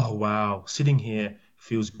 like, oh wow, sitting here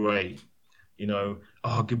feels great.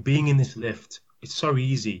 Being in this lift, it's so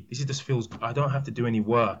easy. This just feels, I don't have to do any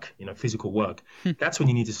work, physical work. That's when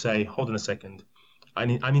you need to say, hold on a second. I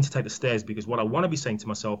need to take the stairs, because what I want to be saying to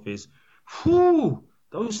myself is, whew,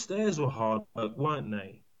 those stairs were hard work, weren't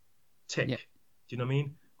they? Tick. Yeah. Do you know what I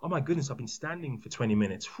mean? Oh my goodness, I've been standing for 20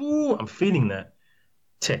 minutes. Whew, I'm feeling that.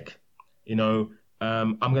 Tick.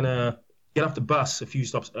 I'm going to get off the bus a few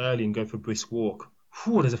stops early and go for a brisk walk.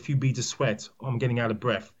 Whew, there's a few beads of sweat. Oh, I'm getting out of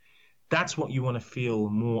breath. That's what you want to feel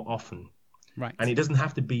more often. Right. And it doesn't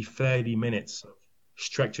have to be 30 minutes of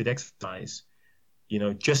structured exercise.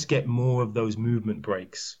 Just get more of those movement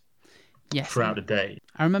breaks. Yes. Throughout the day.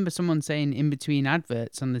 I remember someone saying in between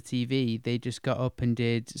adverts on the TV, they just got up and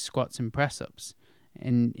did squats and press-ups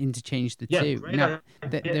and interchanged the two. Now,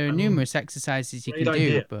 there are numerous exercises you can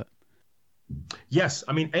do, but... Yes,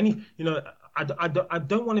 I mean, I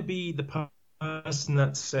don't want to be the person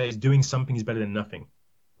that says doing something is better than nothing,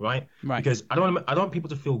 right? Because I don't want people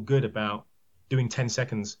to feel good about doing 10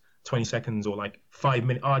 seconds, 20 seconds, or like 5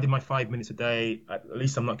 minutes. Oh, I did my 5 minutes a day. At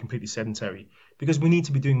least I'm not completely sedentary, because we need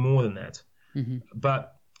to be doing more than that. Mm-hmm.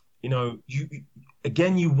 But,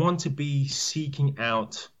 you want to be seeking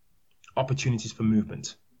out opportunities for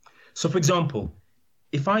movement. So, for example,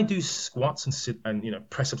 if I do squats and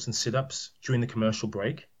press-ups and sit-ups during the commercial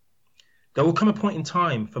break, there will come a point in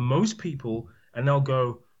time for most people, and they'll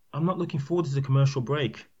go, I'm not looking forward to the commercial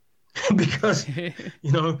break. because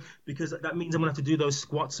because that means I'm gonna have to do those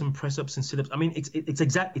squats and press-ups and sit-ups. I mean,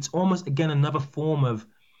 it's almost, again, another form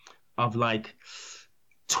of like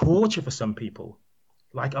torture for some people.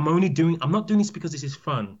 Like, I'm not doing this because this is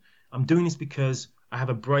fun. I'm doing this because I have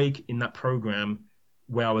a break in that program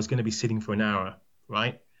where I was going to be sitting for an hour,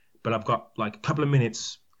 right? But I've got like a couple of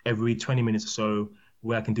minutes every 20 minutes or so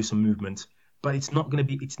where I can do some movement. But it's never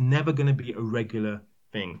going to be a regular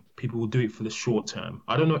thing. People will do it for the short term.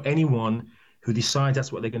 I don't know anyone who decides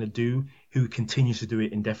that's what they're going to do who continues to do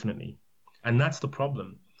it indefinitely. And that's the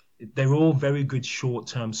problem. They're all very good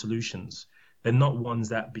short-term solutions. They're not ones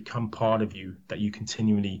that become part of you, that you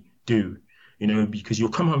continually do. because you'll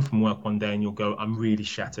come home from work one day and you'll go, I'm really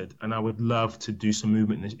shattered and I would love to do some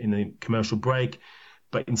movement in the commercial break,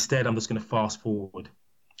 but instead I'm just going to fast forward.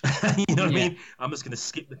 You know what I mean? I'm just going to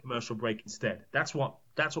skip the commercial break instead. That's what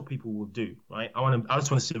people will do, right? I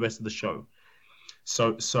just want to see the rest of the show.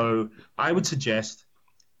 So I would suggest,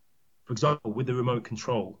 for example, with the remote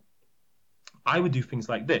control, I would do things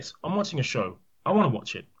like this. I'm watching a show. I want to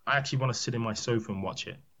watch it. I actually want to sit in my sofa and watch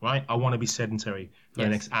it, right? I want to be sedentary for the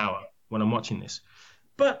next hour when I'm watching this.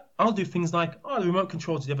 But I'll do things like, the remote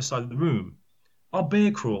control to the other side of the room. I'll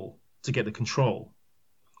bear crawl to get the control.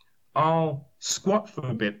 I'll squat for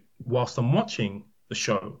a bit whilst I'm watching the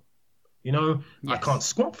show. I can't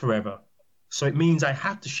squat forever. So it means I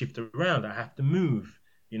have to shift around. I have to move,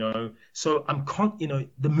 So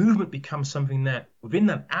the movement becomes something that within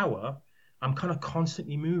that hour, I'm kind of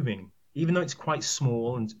constantly moving, even though it's quite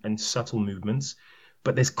small and subtle movements,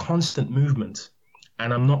 but there's constant movement.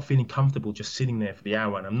 And I'm not feeling comfortable just sitting there for the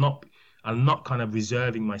hour. And I'm not kind of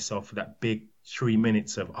reserving myself for that big 3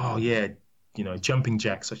 minutes of, jumping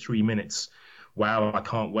jacks for 3 minutes. Wow, I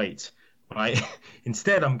can't wait, right?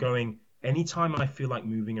 Instead, I'm going, anytime I feel like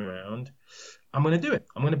moving around, I'm going to do it.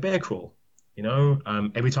 I'm going to bear crawl.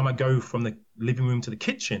 Every time I go from the living room to the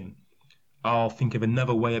kitchen, I'll think of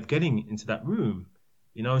another way of getting into that room.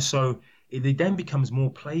 So it then becomes more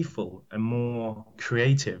playful and more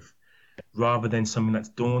creative rather than something that's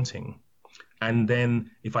daunting. And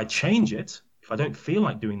then if I change it, if I don't feel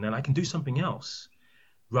like doing that, I can do something else,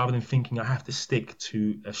 rather than thinking I have to stick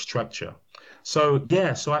to a structure. So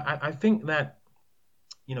I think that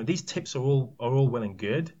these tips are all well and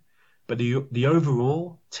good, but the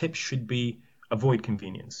overall tip should be avoid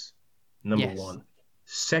convenience. Number one.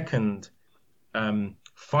 Second,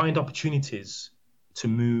 find opportunities to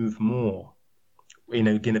move more in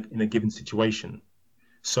a given situation.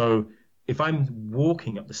 So if I'm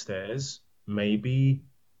walking up the stairs, maybe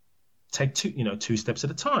take two steps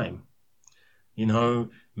at a time.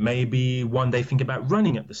 Maybe one day think about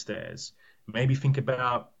running up the stairs. Maybe think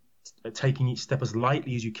about taking each step as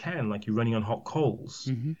lightly as you can, like you're running on hot coals,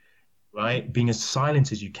 right? Being as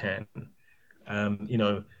silent as you can,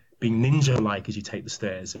 being ninja-like as you take the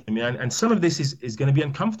stairs. I mean, and some of this is going to be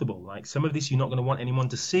uncomfortable. Like some of this you're not going to want anyone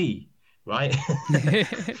to see, right?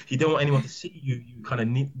 You don't want anyone to see you kind of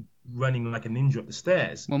running like a ninja up the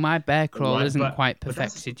stairs. Well, my bear crawl isn't quite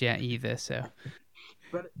perfected yet either, so...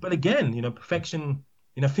 But again, perfection,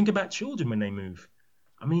 think about children when they move.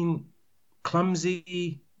 I mean,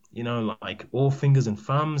 clumsy, like all fingers and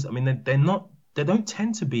thumbs. I mean, they don't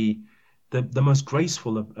tend to be the most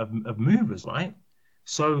graceful of movers, right?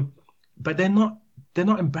 So, but they're not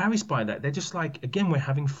embarrassed by that. They're just like, again, we're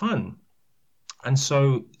having fun. And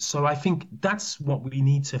so I think that's what we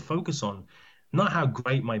need to focus on. Not how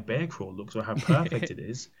great my bear crawl looks or how perfect it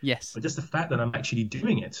is. Yes. But just the fact that I'm actually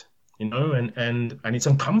doing it. And it's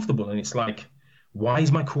uncomfortable, and it's like, why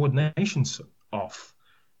is my coordination off?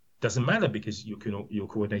 Doesn't matter, because your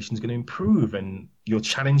coordination is going to improve, and you're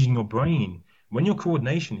challenging your brain. When your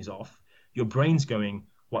coordination is off, your brain's going,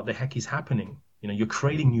 what the heck is happening? You're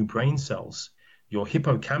creating new brain cells. Your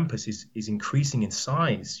hippocampus is increasing in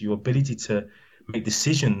size. Your ability to make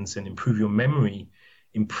decisions and improve your memory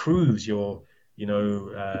improves. You're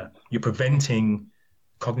preventing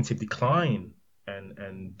cognitive decline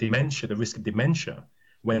and dementia, the risk of dementia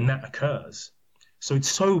when that occurs. So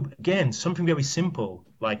it's again, something very simple,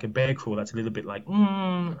 like a bear crawl that's a little bit like,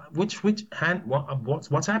 which hand,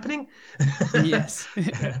 what's happening? Yes.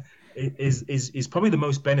 is probably the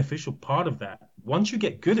most beneficial part of that. Once you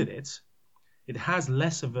get good at it, it has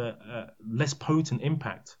less of a less potent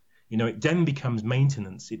impact. It then becomes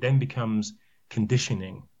maintenance. It then becomes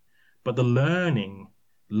conditioning. But the learning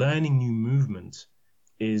new movement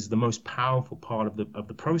is the most powerful part of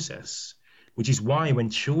the process, which is why when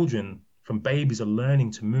children from babies are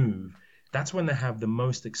learning to move, that's when they have the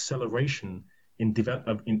most acceleration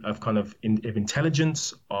of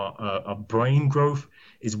intelligence of brain growth,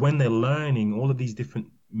 is when they're learning all of these different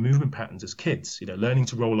movement patterns as kids, learning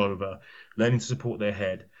to roll over, learning to support their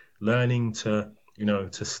head, learning to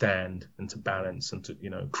stand and to balance and to,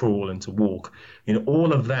 crawl and to walk.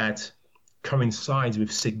 All of that coincides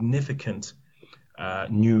with significant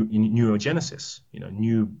new neurogenesis,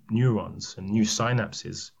 new neurons and new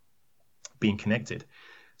synapses being connected.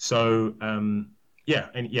 So,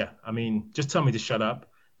 I mean, just tell me to shut up.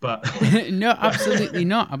 But no, absolutely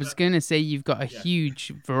not. I was going to say you've got a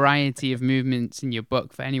huge variety of movements in your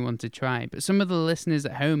book for anyone to try. But some of the listeners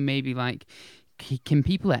at home may be like, can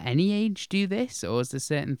people at any age do this? Or is there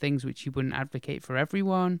certain things which you wouldn't advocate for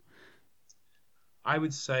everyone? I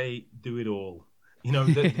would say do it all.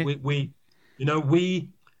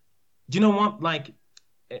 do you know what? Like,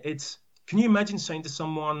 can you imagine saying to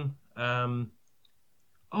someone, oh,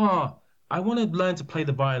 I want to learn to play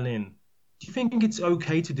the violin. Do you think it's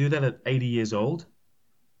okay to do that at 80 years old?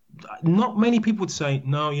 Not many people would say,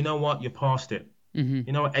 no, you know what? You're past it. Mm-hmm.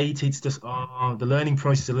 You know, at 80, it's just, the learning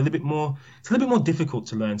process is it's a little bit more difficult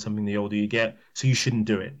to learn something the older you get, so you shouldn't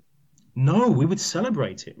do it. No, we would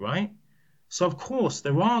celebrate it, right? So, of course,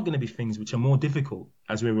 there are going to be things which are more difficult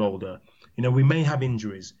as we're older. You know, we may have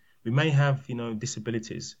injuries. We may have,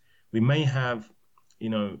 disabilities. We may have,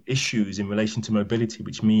 issues in relation to mobility,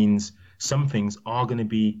 which means some things are going to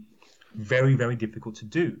be very, very difficult to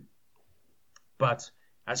do. But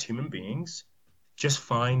as human beings, just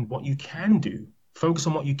find what you can do. Focus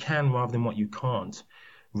on what you can rather than what you can't.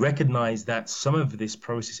 Recognize that some of this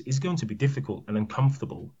process is going to be difficult and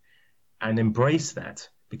uncomfortable, and embrace that,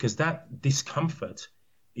 because that discomfort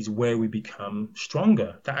is where we become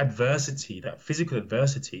stronger. That adversity, that physical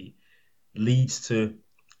adversity leads to,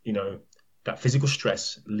 that physical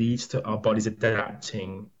stress leads to our bodies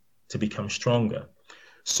adapting to become stronger.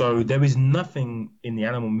 So there is nothing in the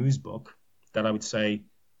Animal Moves book that I would say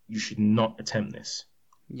you should not attempt this.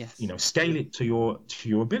 Yes. Scale it to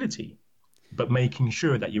your ability, but making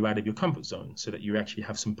sure that you're out of your comfort zone so that you actually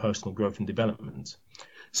have some personal growth and development.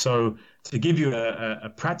 So to give you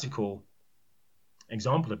a practical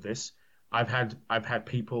example of this, I've had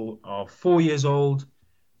people of 4 years old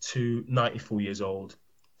to 94 years old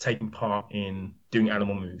taking part in doing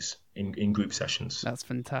animal moves in group sessions. That's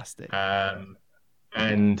fantastic. And,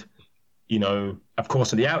 of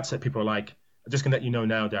course, at the outset, people are like, I'm just going to let you know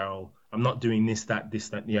now, Darryl, I'm not doing this, that,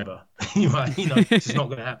 and the other. It's just not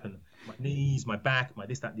going to happen. My knees, my back, my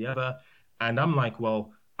this, that, and the other. And I'm like,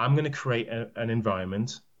 well, I'm going to create an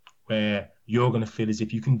environment where you're going to feel as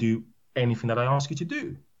if you can do anything that I ask you to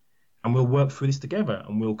do. And we'll work through this together,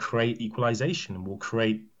 and we'll create equalization, and we'll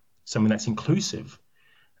create something that's inclusive.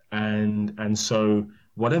 And so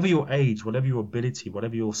whatever your age, whatever your ability,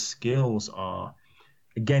 whatever your skills are,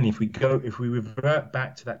 again, if we revert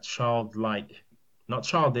back to that childlike, not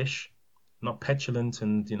childish, not petulant,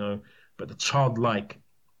 but the childlike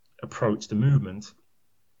approach to movement,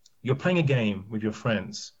 you're playing a game with your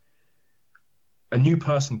friends. A new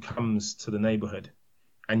person comes to the neighborhood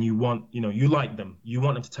and you like them, you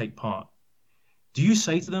want them to take part. Do you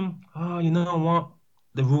say to them, oh, you know what?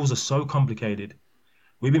 The rules are so complicated.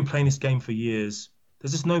 We've been playing this game for years.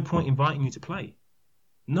 There's just no point inviting you to play.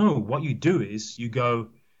 No, what you do is you go,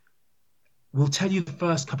 we'll tell you the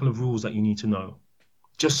first couple of rules that you need to know,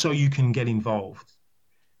 just so you can get involved.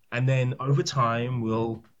 And then over time,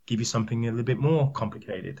 we'll give you something a little bit more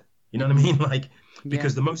complicated. You know what I mean?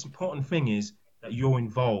 Because the most important thing is that you're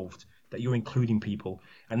involved, that you're including people.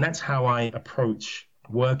 And that's how I approach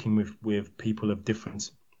working with people of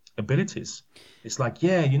different abilities. It's like,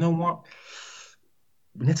 yeah, you know what?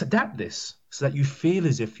 Let's adapt this so that you feel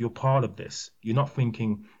as if you're part of this. You're not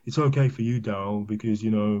thinking, it's okay for you, Darryl, because,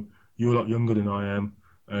 you're a lot younger than I am.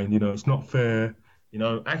 And, it's not fair.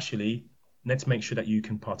 Actually, let's make sure that you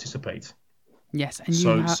can participate. Yes, and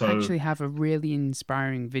you actually have a really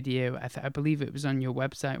inspiring video. I believe it was on your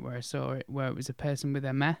website where I saw it, where it was a person with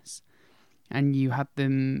MS, and you had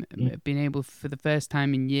them being able, for the first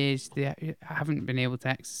time in years, they haven't been able to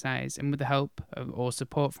exercise, and with the help or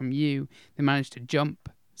support from you, they managed to jump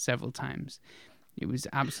several times. It was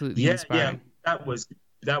absolutely inspiring. Yeah,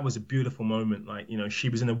 that was a beautiful moment. She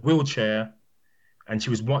was in a wheelchair, and she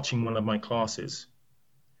was watching one of my classes.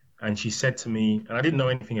 And she said to me, and I didn't know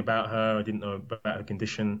anything about her, I didn't know about her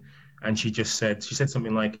condition, and she said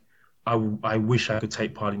something like, I wish I could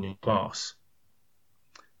take part in your class.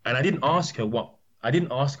 And I didn't ask her what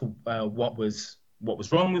was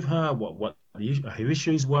wrong with her, what her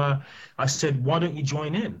issues were. I said, why don't you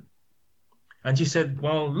join in? And she said,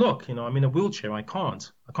 well, look, I'm in a wheelchair, I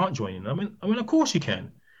can't join in. I mean, of course you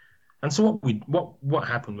can. And so what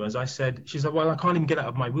happened was she said, well, I can't even get out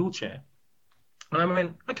of my wheelchair. And I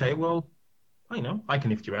went, okay, well, I can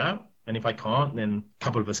lift you out. And if I can't, then a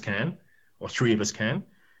couple of us can, or 3 of us can.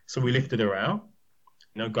 So we lifted her out,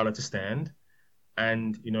 got her to stand.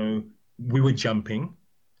 And, we were jumping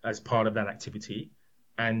as part of that activity.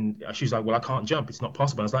 And she was like, well, I can't jump. It's not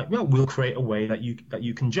possible. I was like, well, we'll create a way that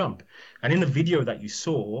you can jump. And in the video that you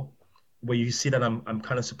saw, where you see that I'm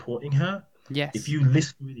kind of supporting her, yes. If you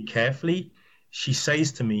listen really carefully, she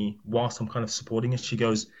says to me, whilst I'm kind of supporting her, she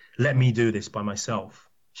goes, let me do this by myself.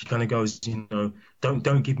 She kind of goes,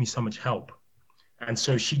 don't give me so much help. And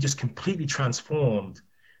so she just completely transformed.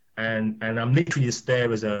 And I'm literally just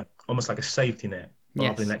there as almost like a safety net,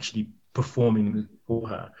 rather than actually performing for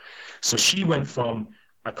her. So she went from,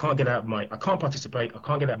 I can't participate, I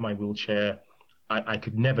can't get out of my wheelchair, I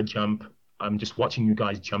could never jump. I'm just watching you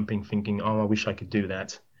guys jumping, thinking, oh, I wish I could do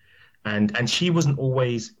that. And she wasn't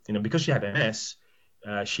always, because she had MS,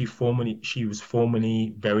 she was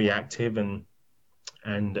formerly very active and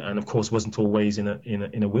of course wasn't always in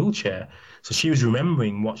a wheelchair. So she was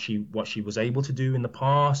remembering what she was able to do in the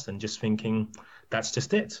past and just thinking, that's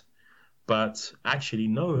just it. But actually,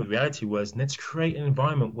 no, the reality was, let's create an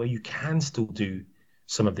environment where you can still do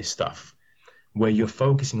some of this stuff, where you're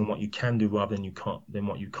focusing on what you can do rather than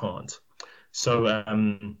what you can't. So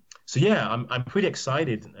yeah, I'm pretty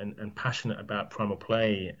excited and passionate about primal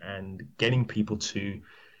play and getting people to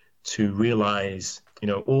realize,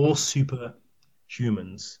 all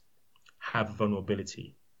superhumans have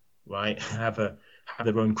vulnerability, right? have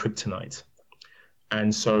their own kryptonite.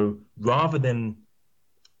 And so rather than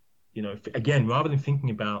thinking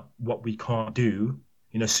about what we can't do,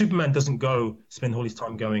 Superman doesn't spend all his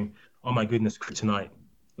time going, oh my goodness, kryptonite,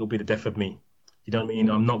 it'll be the death of me. You know what I mean?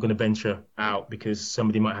 I'm not going to venture out because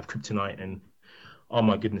somebody might have kryptonite and, oh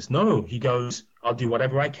my goodness. No, he goes, I'll do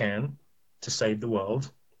whatever I can to save the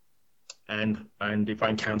world. And if I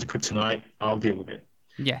encounter kryptonite, I'll deal with it.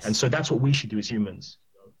 Yes. And so that's what we should do as humans.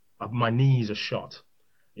 My knees are shot.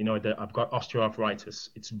 I've got osteoarthritis.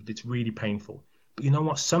 It's really painful. But you know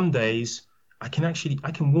what? Some days I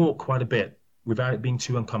can walk quite a bit without it being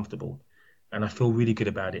too uncomfortable. And I feel really good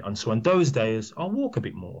about it. And so on those days, I'll walk a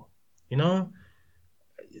bit more,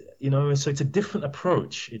 so it's a different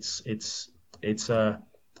approach. It's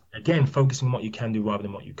again, focusing on what you can do rather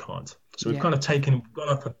than what you can't. So we've kind of gone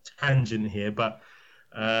off a tangent here, but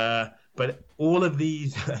all of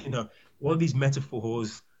these, all of these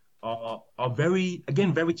metaphors are very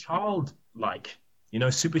childlike.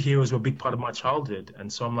 Superheroes were a big part of my childhood.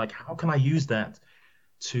 And so I'm like, how can I use that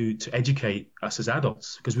to educate us as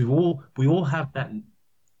adults? Because we all have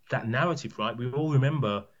that narrative, right? We all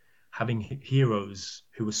remember having heroes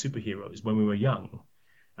who were superheroes when we were young,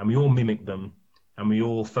 and we all mimicked them, and we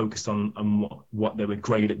all focused on what they were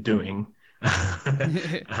great at doing,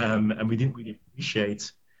 and we didn't really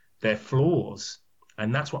appreciate their flaws,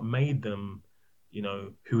 and that's what made them,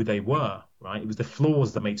 who they were, right? It was the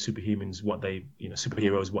flaws that made superheroes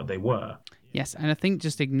what they were. Yes, and I think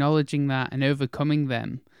just acknowledging that and overcoming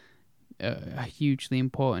them are hugely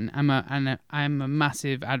important. I'm a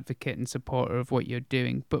massive advocate and supporter of what you're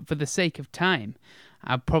doing, but for the sake of time,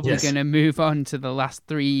 I'm probably going to move on to the last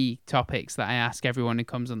 3 topics that I ask everyone who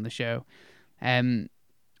comes on the show. The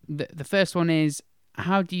first one is,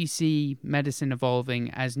 how do you see medicine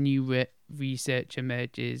evolving as new research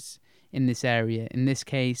emerges in this area, in this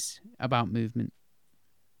case about movement?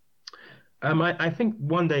 I think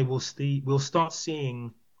one day we'll start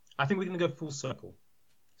seeing, I think we're going to go full circle.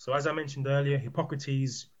 So as I mentioned earlier,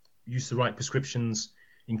 Hippocrates used to write prescriptions,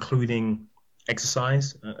 including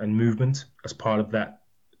exercise and movement as part of that,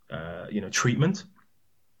 treatment.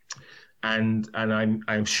 And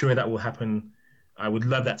I'm sure that will happen. I would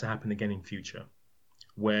love that to happen again in future,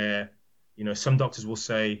 where, some doctors will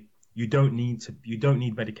say, you don't need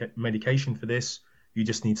medication for this. You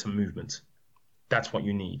just need some movement. That's what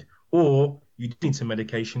you need. Or you need some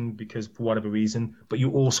medication because for whatever reason, but you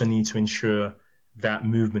also need to ensure that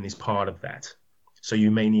movement is part of that. So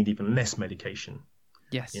you may need even less medication.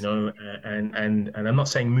 Yes. And I'm not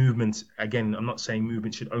saying movement, again, I'm not saying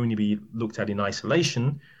movement should only be looked at in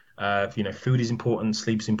isolation. Food is important,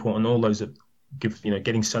 sleep is important, all those that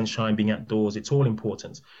getting sunshine, being outdoors, it's all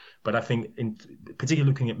important. But I think in particularly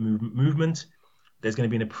looking at movement, there's going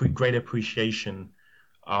to be a greater appreciation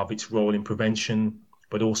of its role in prevention,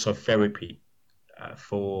 but also therapy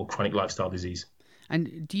for chronic lifestyle disease.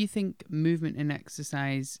 And do you think movement and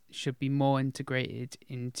exercise should be more integrated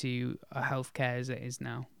into healthcare as it is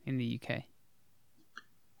now in the UK?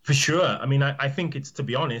 For sure. I mean, I think to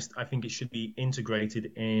be honest, I think it should be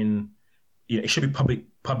integrated in, it should be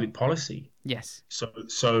public policy. Yes.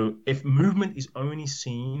 So if movement is only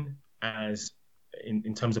seen as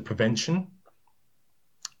in terms of prevention,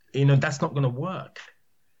 that's not going to work.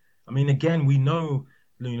 I mean, again, we know,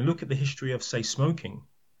 look at the history of, say, smoking.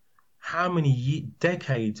 How many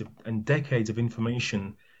decades and decades of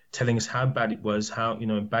information telling us how bad it was, how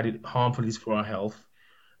harmful it is for our health.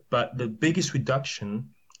 But the biggest reduction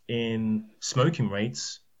in smoking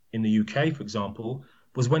rates in the UK, for example,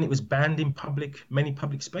 was when it was banned in many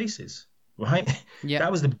public spaces, right? Yeah.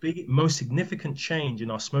 That was the most significant change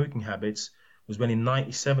in our smoking habits, was when in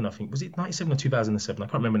 97, I think, was it 97 or 2007? I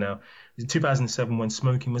can't remember now. It was in 2007 when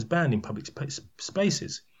smoking was banned in public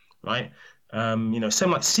spaces, right? Same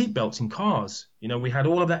like seatbelts in cars. We had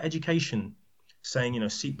all of that education saying,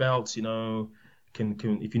 seatbelts, can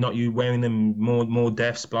if you're not wearing them, more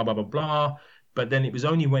deaths, blah, blah, blah, blah. But then it was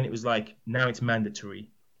only when it was like, now it's mandatory,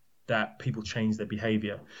 that people change their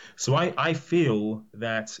behavior. So I feel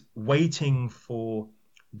that waiting for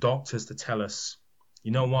doctors to tell us,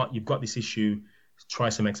 you know what, you've got this issue, try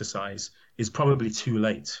some exercise, is probably too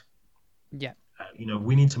late. Yeah.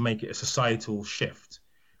 We need to make it a societal shift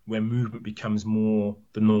where movement becomes more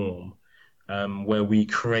the norm, where we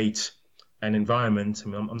create an environment. I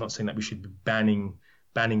mean, I'm not saying that we should be banning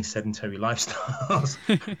sedentary lifestyles,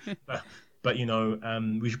 but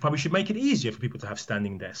we probably should make it easier for people to have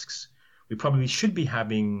standing desks. We probably should be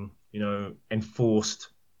having, enforced,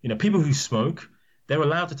 people who smoke, they're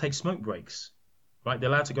allowed to take smoke breaks, right? They're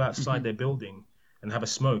allowed to go outside their building and have a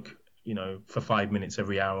smoke, for 5 minutes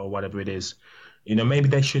every hour or whatever it is. Maybe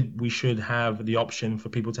we should have the option for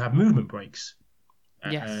people to have movement breaks,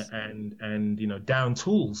 yes, and down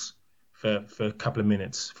tools for a couple of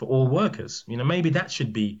minutes for all workers. Maybe that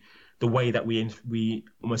should be the way that we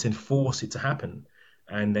almost enforce it to happen,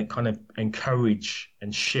 and then kind of encourage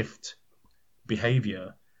and shift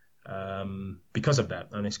behavior because of that.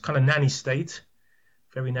 And it's kind of nanny state,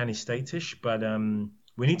 very nanny state-ish, but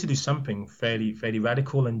we need to do something fairly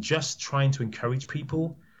radical, and just trying to encourage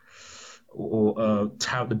people or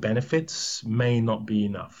tout the benefits may not be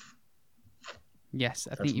enough. Yes,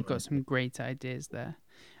 I think you've got some great ideas there.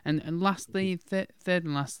 And lastly, third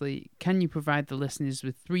and lastly, can you provide the listeners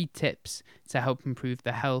with 3 tips to help improve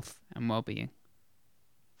their health and well-being?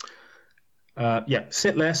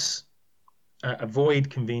 Sit less, avoid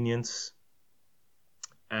convenience,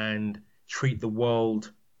 and treat the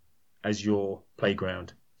world as your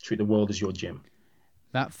playground. Treat the world as your gym.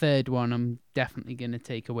 That third one I'm definitely going to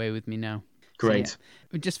take away with me now. Great. So,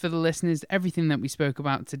 yeah. Just for the listeners, everything that we spoke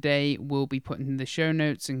about today will be put in the show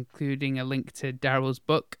notes, including a link to Darryl's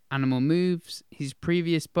book, Animal Moves, his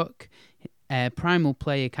previous book, Primal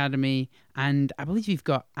Play Academy, and I believe you've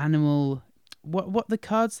got Animal... What the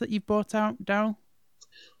cards that you've brought out, Darryl?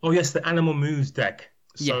 Oh, yes, the Animal Moves deck.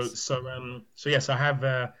 Yes. So yes, I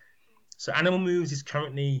have... So Animal Moves is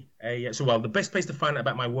currently the best place to find out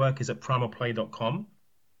about my work is at primalplay.com,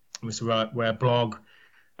 which is where I blog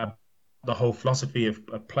the whole philosophy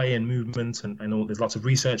of play and movement and all. There's lots of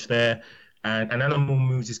research there, and Animal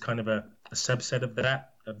Moves is kind of a subset of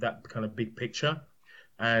that kind of big picture.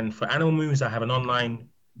 And for Animal Moves, I have an online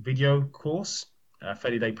video course, a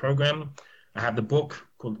 30-day program. I have the book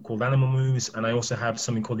called Animal Moves, and I also have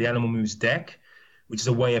something called the Animal Moves deck, which is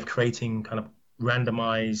a way of creating kind of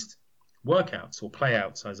randomized workouts or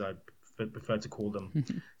playouts, as I prefer to call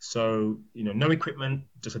them. So, no equipment,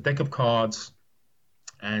 just a deck of cards,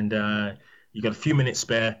 and you got a few minutes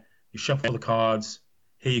spare. You shuffle the cards.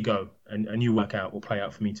 Here you go, a new workout or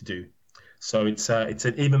playout for me to do. So it's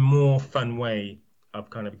an even more fun way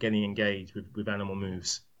of kind of getting engaged with Animal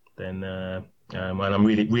Moves than and I'm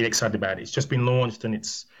really excited about it. It's just been launched, and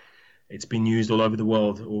it's been used all over the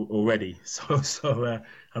world already. So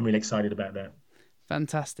I'm really excited about that.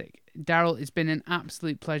 Fantastic. Darryl, it's been an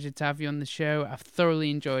absolute pleasure to have you on the show. I've thoroughly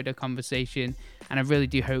enjoyed our conversation, and I really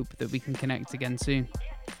do hope that we can connect again soon.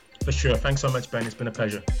 For sure. Thanks so much, Ben. It's been a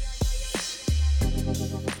pleasure.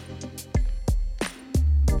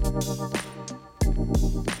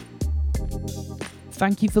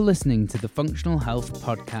 Thank you for listening to the Functional Health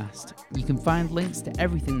Podcast. You can find links to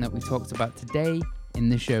everything that we talked about today in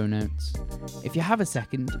the show notes. If you have a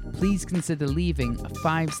second, please consider leaving a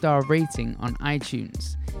 5-star rating on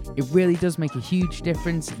iTunes. It really does make a huge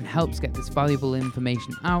difference and helps get this valuable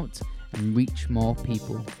information out and reach more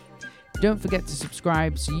people. Don't forget to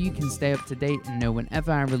subscribe so you can stay up to date and know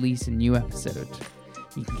whenever I release a new episode.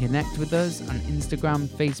 You can connect with us on Instagram,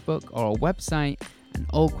 Facebook, or our website, and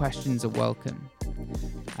all questions are welcome.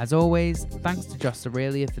 As always, thanks to Josh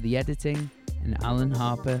Aurelia for the editing and Alan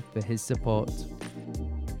Harper for his support.